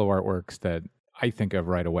a couple of artworks that I think of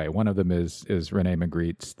right away. One of them is René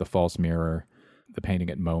Magritte's The False Mirror, the painting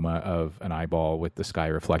at MoMA of an eyeball with the sky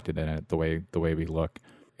reflected in it, the way we look.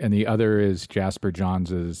 And the other is Jasper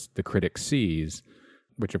Johns's The Critic Sees,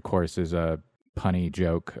 which of course is a punny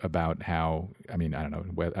joke about how, I don't know,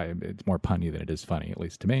 it's more punny than it is funny, at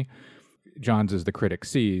least to me. Johns's The Critic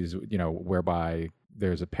Sees, whereby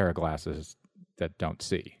there's a pair of glasses that don't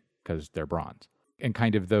see because they're bronze. And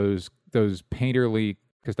kind of those painterly,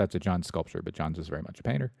 because that's a John sculpture, but Johns is very much a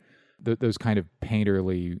painter. Those kind of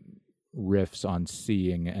painterly riffs on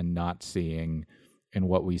seeing and not seeing and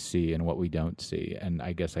what we see and what we don't see. And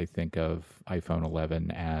I guess I think of iPhone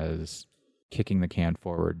 11 as kicking the can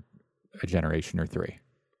forward a generation or three.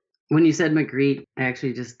 When you said Magritte,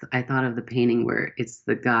 I thought of the painting where it's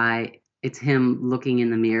the guy, it's him looking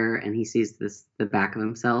in the mirror and he sees the back of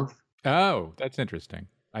himself. Oh, that's interesting.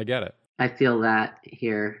 I get it. I feel that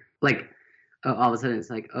here. Like, all of a sudden it's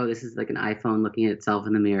like, oh, this is like an iPhone looking at itself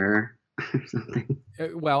in the mirror or something.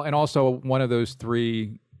 Well, and also one of those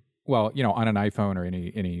three, on an iPhone or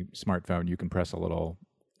any smartphone, you can press a little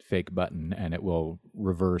fake button and it will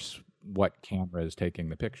reverse what camera is taking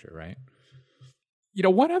the picture, right?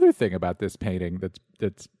 One other thing about this painting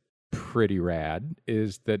that's pretty rad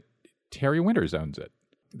is that Terry Winters owns it.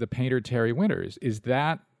 The painter Terry Winters. Is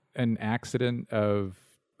that an accident of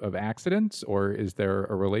accidents, or is there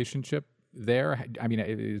a relationship there?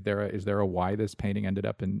 Is there a why this painting ended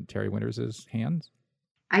up in Terry Winters' hands?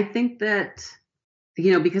 I think that,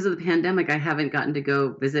 because of the pandemic, I haven't gotten to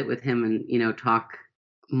go visit with him and, talk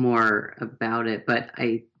more about it. But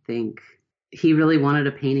I think he really wanted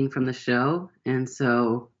a painting from the show. And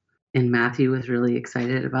Matthew was really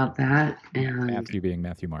excited about that. And Matthew being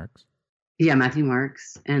Matthew Marks. Yeah, Matthew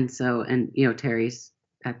Marks. And Terry's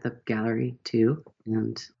at the gallery too.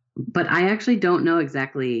 But I actually don't know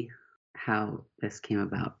exactly how this came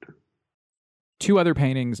about. Two other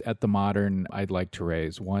paintings at the Modern I'd like to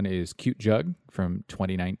raise. One is Cute Jug from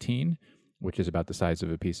 2019, which is about the size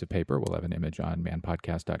of a piece of paper. We'll have an image on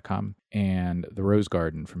manpodcast.com. And The Rose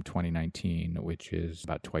Garden from 2019, which is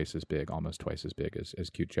about twice as big, almost twice as big as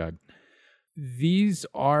Cute Jug. These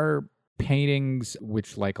are paintings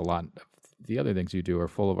which, like a lot of the other things you do, are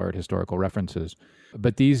full of art historical references.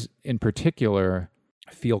 But these in particular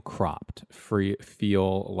feel cropped,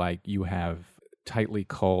 feel like you have tightly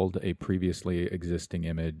culled a previously existing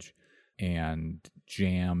image and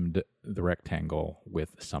jammed the rectangle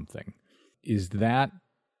with something. Is that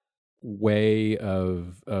way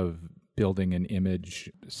of building an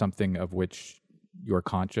image something of which you're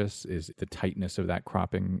conscious? Is the tightness of that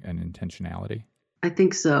cropping and intentionality? I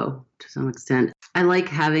think so, to some extent. I like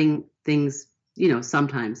having things,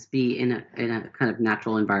 sometimes be in a kind of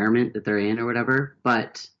natural environment that they're in or whatever.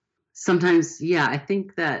 But sometimes, I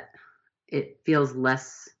think that it feels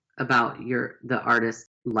less about the artist's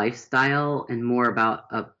lifestyle and more about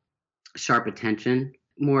a sharp attention,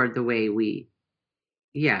 more the way we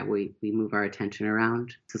move our attention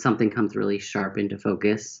around. So something comes really sharp into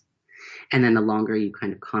focus. And then the longer you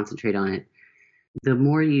kind of concentrate on it, the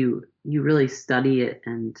more you really study it,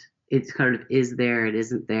 and it's kind of is there, it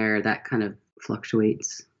isn't there, that kind of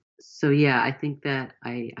fluctuates. So I think that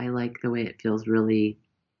I like the way it feels really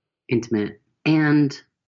intimate. And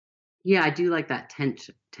I do like that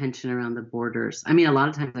tension around the borders. A lot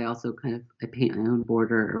of times I also I paint my own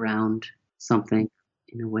border around something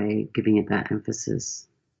in a way, giving it that emphasis.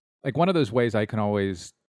 Like one of those ways I can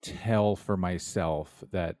always tell for myself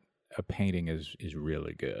that a painting is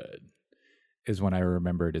really good is when I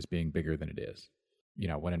remember it as being bigger than it is.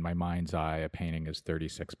 When in my mind's eye, a painting is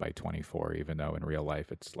 36 by 24, even though in real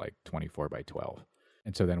life it's like 24 by 12.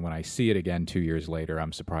 And so then when I see it again 2 years later,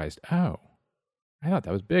 I'm surprised, oh, I thought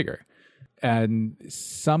that was bigger. And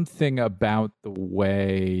something about the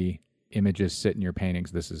way images sit in your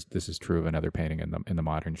paintings. This is true of another painting in the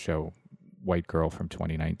modern show, White Girl from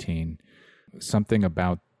 2019. Something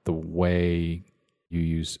about the way you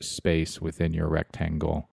use space within your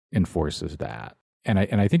rectangle enforces that. And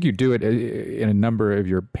I think you do it in a number of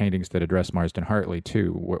your paintings that address Marsden Hartley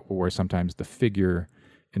too, where sometimes the figure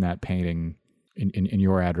in that painting, in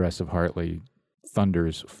your address of Hartley,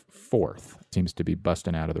 thunders forth, seems to be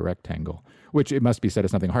busting out of the rectangle, which it must be said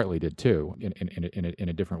is something Hartley did too, in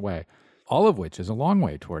a different way. All of which is a long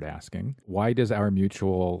way toward asking, why does our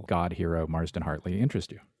mutual God hero Marsden Hartley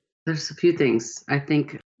interest you? There's a few things. I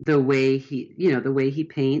think the way he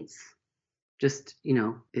paints just,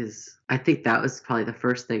 I think that was probably the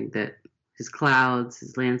first thing, that his clouds,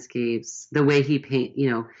 his landscapes, the way he paint,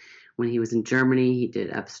 when he was in Germany, he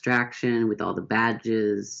did abstraction with all the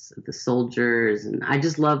badges of the soldiers. And I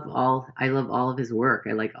love all of his work.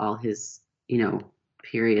 I like all his,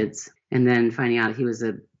 periods. And then finding out he was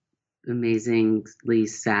an amazingly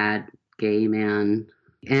sad gay man.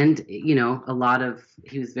 And,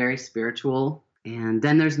 he was very spiritual. And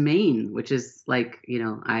then there's Maine, which is like,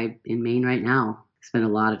 I'm in Maine right now. I spend a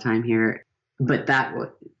lot of time here. But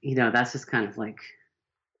that's just kind of like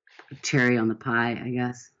a cherry on the pie, I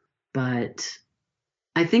guess. But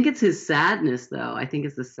I think it's his sadness, though. I think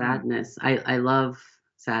it's the sadness. I love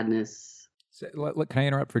sadness. Can I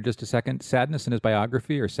interrupt for just a second? Sadness in his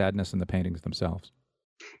biography or sadness in the paintings themselves?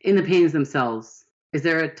 In the paintings themselves. Is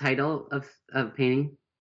there a title of painting?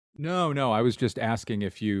 No. I was just asking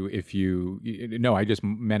if you. No, I just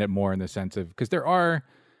meant it more in the sense of, because there are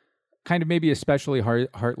kind of, maybe especially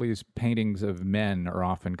Hartley's paintings of men are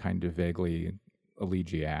often kind of vaguely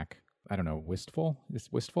elegiac. I don't know, wistful?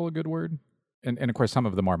 Is wistful a good word? And of course, some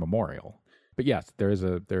of them are memorial. But yes, there is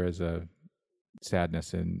a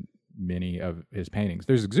sadness in many of his paintings.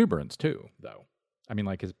 There's exuberance too, though. I mean,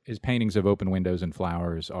 like his paintings of open windows and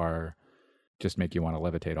flowers are just make you want to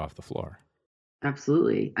levitate off the floor.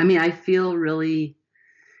 Absolutely. I mean, I feel really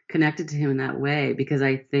connected to him in that way, because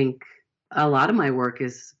I think a lot of my work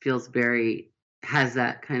has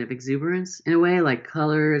that kind of exuberance in a way, like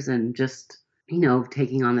colors and just,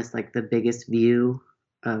 taking on this, like the biggest view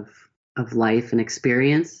of life and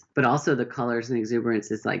experience, but also the colors and exuberance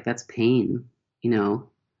is like, that's pain,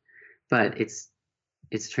 but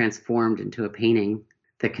it's transformed into a painting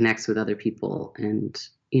that connects with other people. And,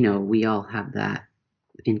 we all have that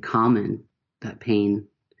in common, that pain.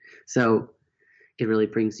 So it really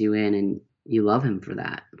brings you in and you love him for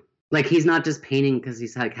that. Like, he's not just painting because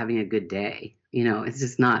he's like having a good day, it's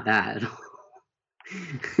just not that at all.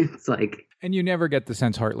 It's like, and you never get the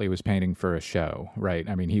sense Hartley was painting for a show, right?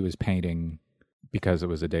 I mean, he was painting because it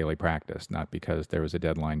was a daily practice, not because there was a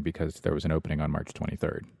deadline, because there was an opening on March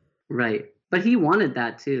 23rd. Right. But he wanted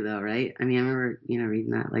that too, though, right? I mean, I remember,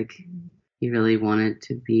 reading that, like, he really wanted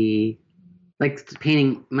to be, like,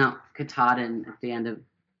 painting Mount Katahdin at the end of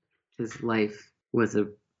his life was a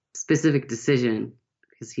specific decision,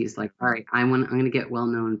 because he's like, all right, I'm going to get well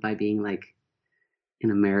known by being like an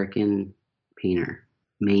American painter,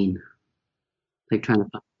 Maine, like trying to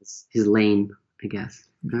find his lane, I guess.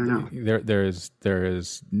 I don't know. There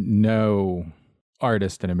is no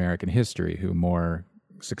artist in American history who more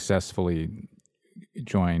successfully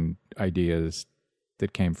joined ideas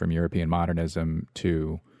that came from European modernism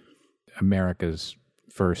to America's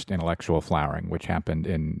first intellectual flowering, which happened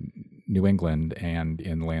in New England and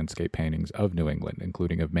in landscape paintings of New England,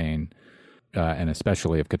 including of Maine, and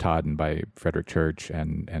especially of Katahdin by Frederick Church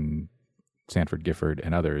and Sanford Gifford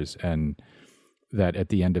and others. And that at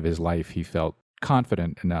the end of his life, he felt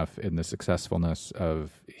confident enough in the successfulness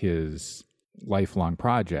of his lifelong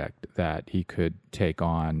project that he could take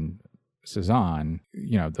on Cezanne,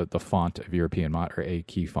 the font of European or a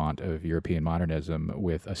key font of European modernism,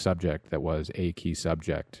 with a subject that was a key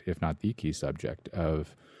subject, if not the key subject,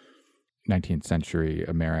 of 19th century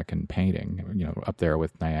American painting, up there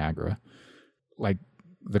with Niagara. Like,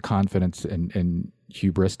 the confidence and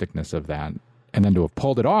hubristicness of that, and then to have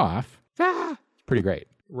pulled it off, pretty great,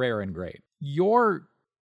 rare and great. Your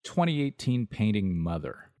 2018 painting,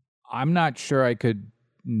 Mother, I'm not sure I could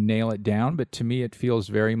nail it down, but to me it feels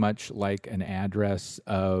very much like an address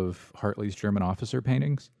of Hartley's German officer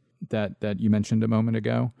paintings that you mentioned a moment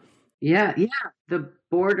ago. Yeah. The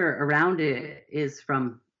border around it is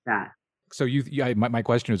from that. So my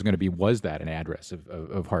question was going to be, was that an address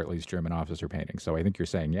of Hartley's German officer painting? So I think you're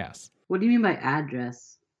saying yes. What do you mean by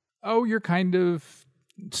address? Oh, you're kind of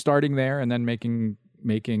starting there and then making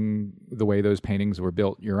the way those paintings were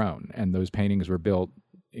built your own. And those paintings were built,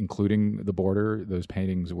 including the border, those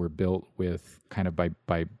paintings were built with kind of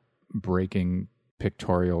by breaking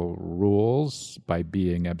pictorial rules, by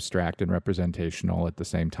being abstract and representational at the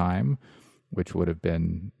same time, which would have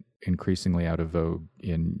been increasingly out of vogue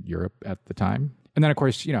in Europe at the time. And then, of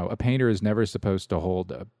course, a painter is never supposed to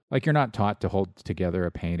hold you're not taught to hold together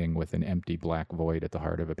a painting with an empty black void at the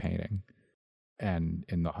heart of a painting. And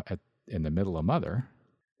in the middle of Mother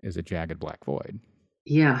is a jagged black void.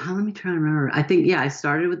 Yeah, let me try to remember. I think, I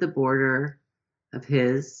started with the border of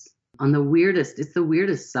his on it's the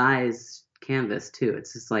weirdest size canvas too.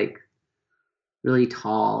 It's just like really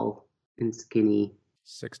tall and skinny.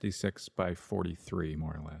 66 by 43,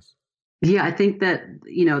 more or less. Yeah, I think that,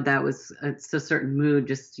 it's a certain mood,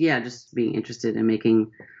 just being interested in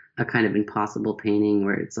making a kind of impossible painting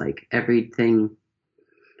where it's like everything,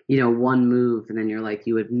 one move, and then you're like,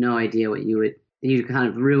 you have no idea what you kind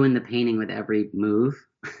of ruin the painting with every move.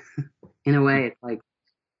 In a way, it's like,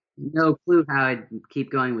 no clue how I'd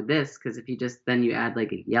keep going with this, because if then you add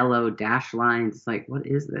like a yellow dash lines, it's like, what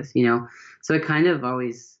is this, So it kind of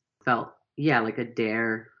always felt, like a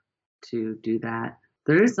dare to do that.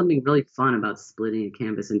 There is something really fun about splitting a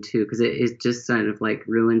canvas in two, because it just kind of like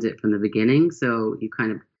ruins it from the beginning. So you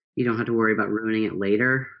don't have to worry about ruining it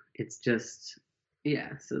later. It's just,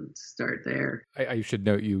 so start there. I should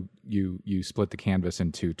note you split the canvas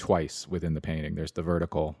in two twice within the painting. There's the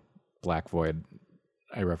vertical black void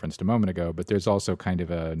I referenced a moment ago, but there's also kind of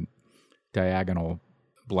a diagonal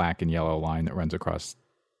black and yellow line that runs across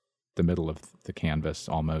the middle of the canvas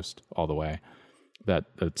almost all the way that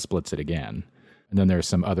splits it again. And then there's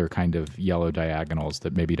some other kind of yellow diagonals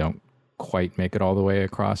that maybe don't quite make it all the way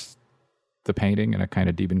across the painting in a kind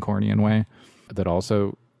of Diebenkornian way that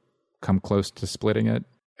also come close to splitting it.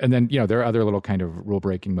 And then, there are other little kind of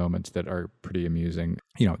rule-breaking moments that are pretty amusing.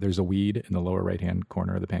 There's a weed in the lower right-hand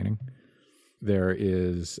corner of the painting. There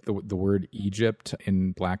is the word Egypt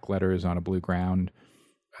in black letters on a blue ground.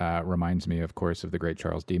 Reminds me, of course, of the great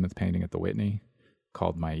Charles Demuth painting at the Whitney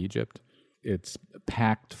called My Egypt. It's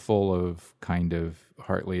packed full of kind of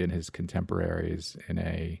Hartley and his contemporaries in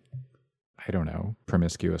a,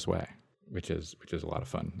 promiscuous way, which is a lot of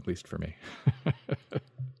fun, at least for me.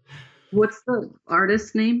 What's the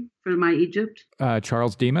artist's name for My Egypt?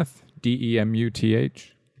 Charles Demuth,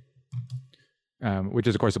 Demuth, which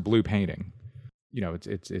is, of course, a blue painting.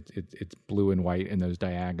 It's blue and white in those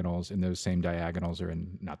diagonals, and those same diagonals are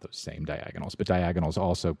in, not those same diagonals, but diagonals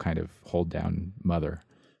also kind of hold down Mother,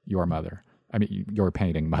 your Mother. I mean, your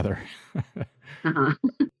painting, Mother. Uh-huh.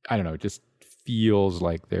 I don't know. It just feels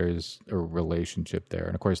like there's a relationship there.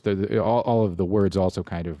 And of course, all of the words also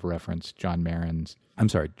kind of reference Charles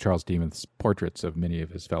Demuth's portraits of many of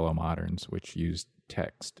his fellow moderns, which used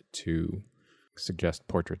text to suggest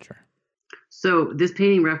portraiture. So this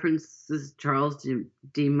painting references Charles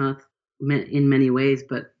Demuth in many ways,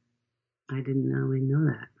 but I didn't really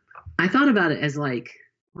know that. I thought about it as like,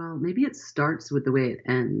 well, maybe it starts with the way it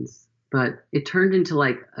ends, but it turned into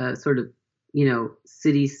like a sort of,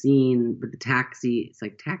 city scene with the taxi. It's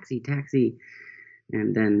like taxi,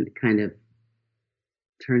 and then kind of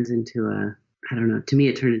turns into to me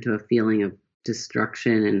it turned into a feeling of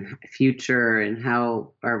destruction and future, and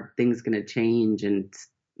how are things going to change, and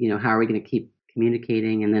how are we going to keep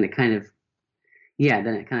communicating? And then it kind of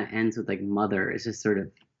ends with like Mother. It just sort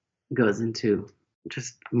of goes into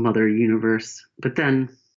just Mother universe. But then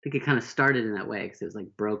I think it kind of started in that way because it was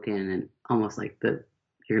like broken and almost like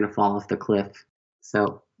you're going to fall off the cliff.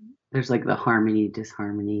 So there's like the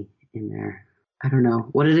disharmony in there. I don't know.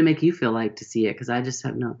 What did it make you feel like to see it? Because I just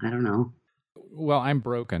I don't know. Well, I'm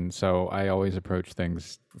broken, so I always approach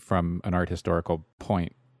things from an art historical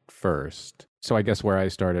point first. So I guess where I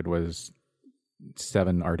started was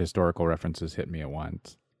 7 art historical references hit me at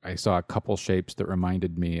once. I saw a couple shapes that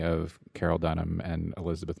reminded me of Carol Dunham and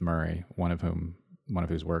Elizabeth Murray, one of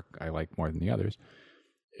whose work I like more than the others.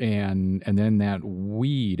 And then that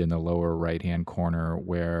weed in the lower right-hand corner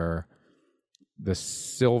where the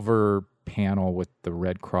silver panel with the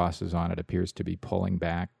red crosses on it appears to be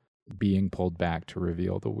being pulled back to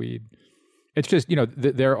reveal the weed. It's just,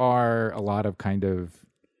 there are a lot of kind of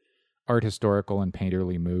art historical and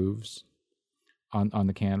painterly moves on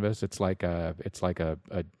the canvas. It's like a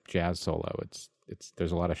jazz solo.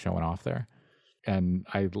 There's a lot of showing off there, and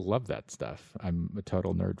I love that stuff. I'm a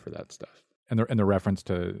total nerd for that stuff. And the reference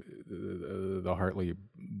to the Hartley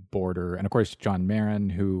border, and of course John Marin,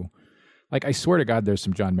 who, like, I swear to God, there's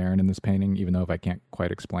some John Marin in this painting, even though if I can't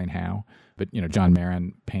quite explain how. But John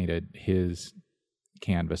Marin painted his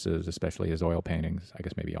canvases, especially his oil paintings. I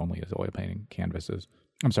guess maybe only his oil painting canvases.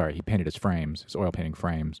 I'm sorry, he painted his oil painting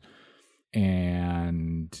frames.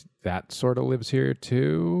 And that sort of lives here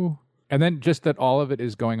too. And then just that all of it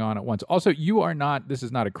is going on at once. Also, this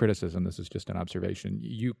is not a criticism, this is just an observation.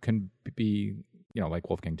 You can be like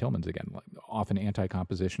Wolfgang Tillmans again, like often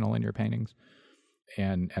anti-compositional in your paintings.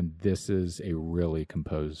 And this is a really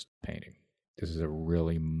composed painting. This is a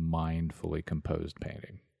really mindfully composed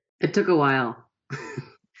painting. It took a while.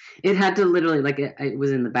 It had to literally, like, it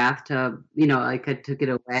was in the bathtub, like I took it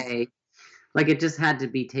away. Like, it just had to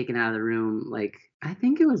be taken out of the room. Like, I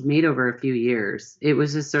think it was made over a few years. It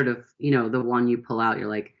was just sort of, the one you pull out, you're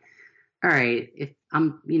like, all right, if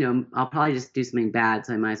I'm, I'll probably just do something bad,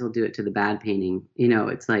 so I might as well do it to the bad painting.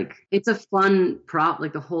 It's like, it's a fun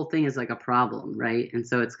like the whole thing is like a problem, right? And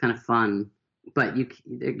so it's kind of fun, but you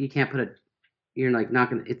can't you're like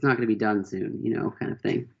it's not gonna be done soon, kind of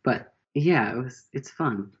thing. But yeah, it's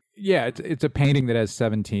fun. Yeah, it's a painting that has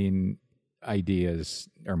 17 ideas,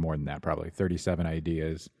 or more than that, probably 37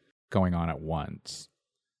 ideas going on at once.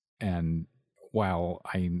 And while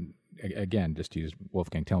again, just to use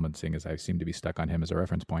Wolfgang Tillmans, seeing as I seem to be stuck on him as a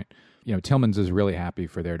reference point, Tillmans is really happy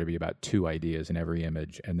for there to be about 2 ideas in every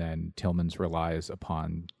image, and then Tillmans relies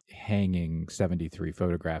upon hanging 73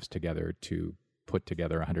 photographs together to put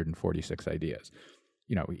together 146 ideas.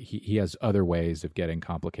 He has other ways of getting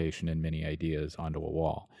complication and many ideas onto a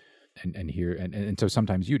wall. And so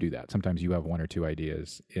sometimes you do that. Sometimes you have 1 or 2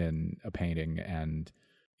 ideas in a painting and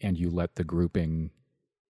you let the grouping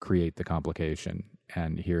create the complication.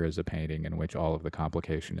 And here is a painting in which all of the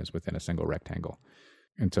complication is within a single rectangle.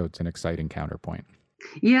 And so it's an exciting counterpoint.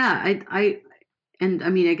 Yeah, I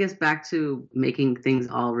guess back to making things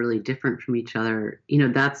all really different from each other,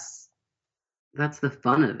 that's the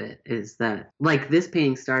fun of it, is that, like, this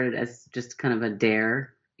painting started as just kind of a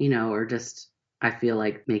dare, or just, I feel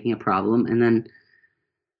like making a problem. And then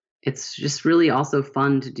it's just really also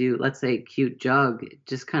fun to do, let's say, Cute Jug. It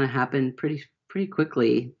just kind of happened pretty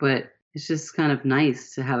quickly, but it's just kind of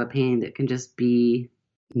nice to have a painting that can just be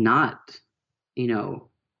not,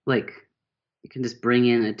 like, you can just bring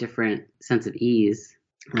in a different sense of ease,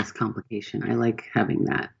 less complication. I like having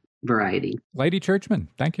that variety. Leidy Churchman,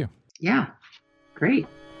 thank you. Yeah, great.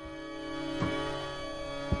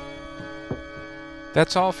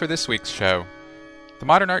 That's all for this week's show. The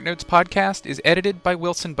Modern Art Notes podcast is edited by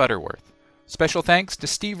Wilson Butterworth. Special thanks to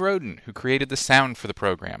Steve Roden, who created the sound for the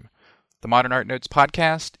program. The Modern Art Notes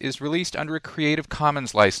podcast is released under a Creative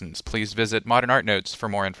Commons license. Please visit Modern Art Notes for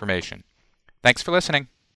more information. Thanks for listening.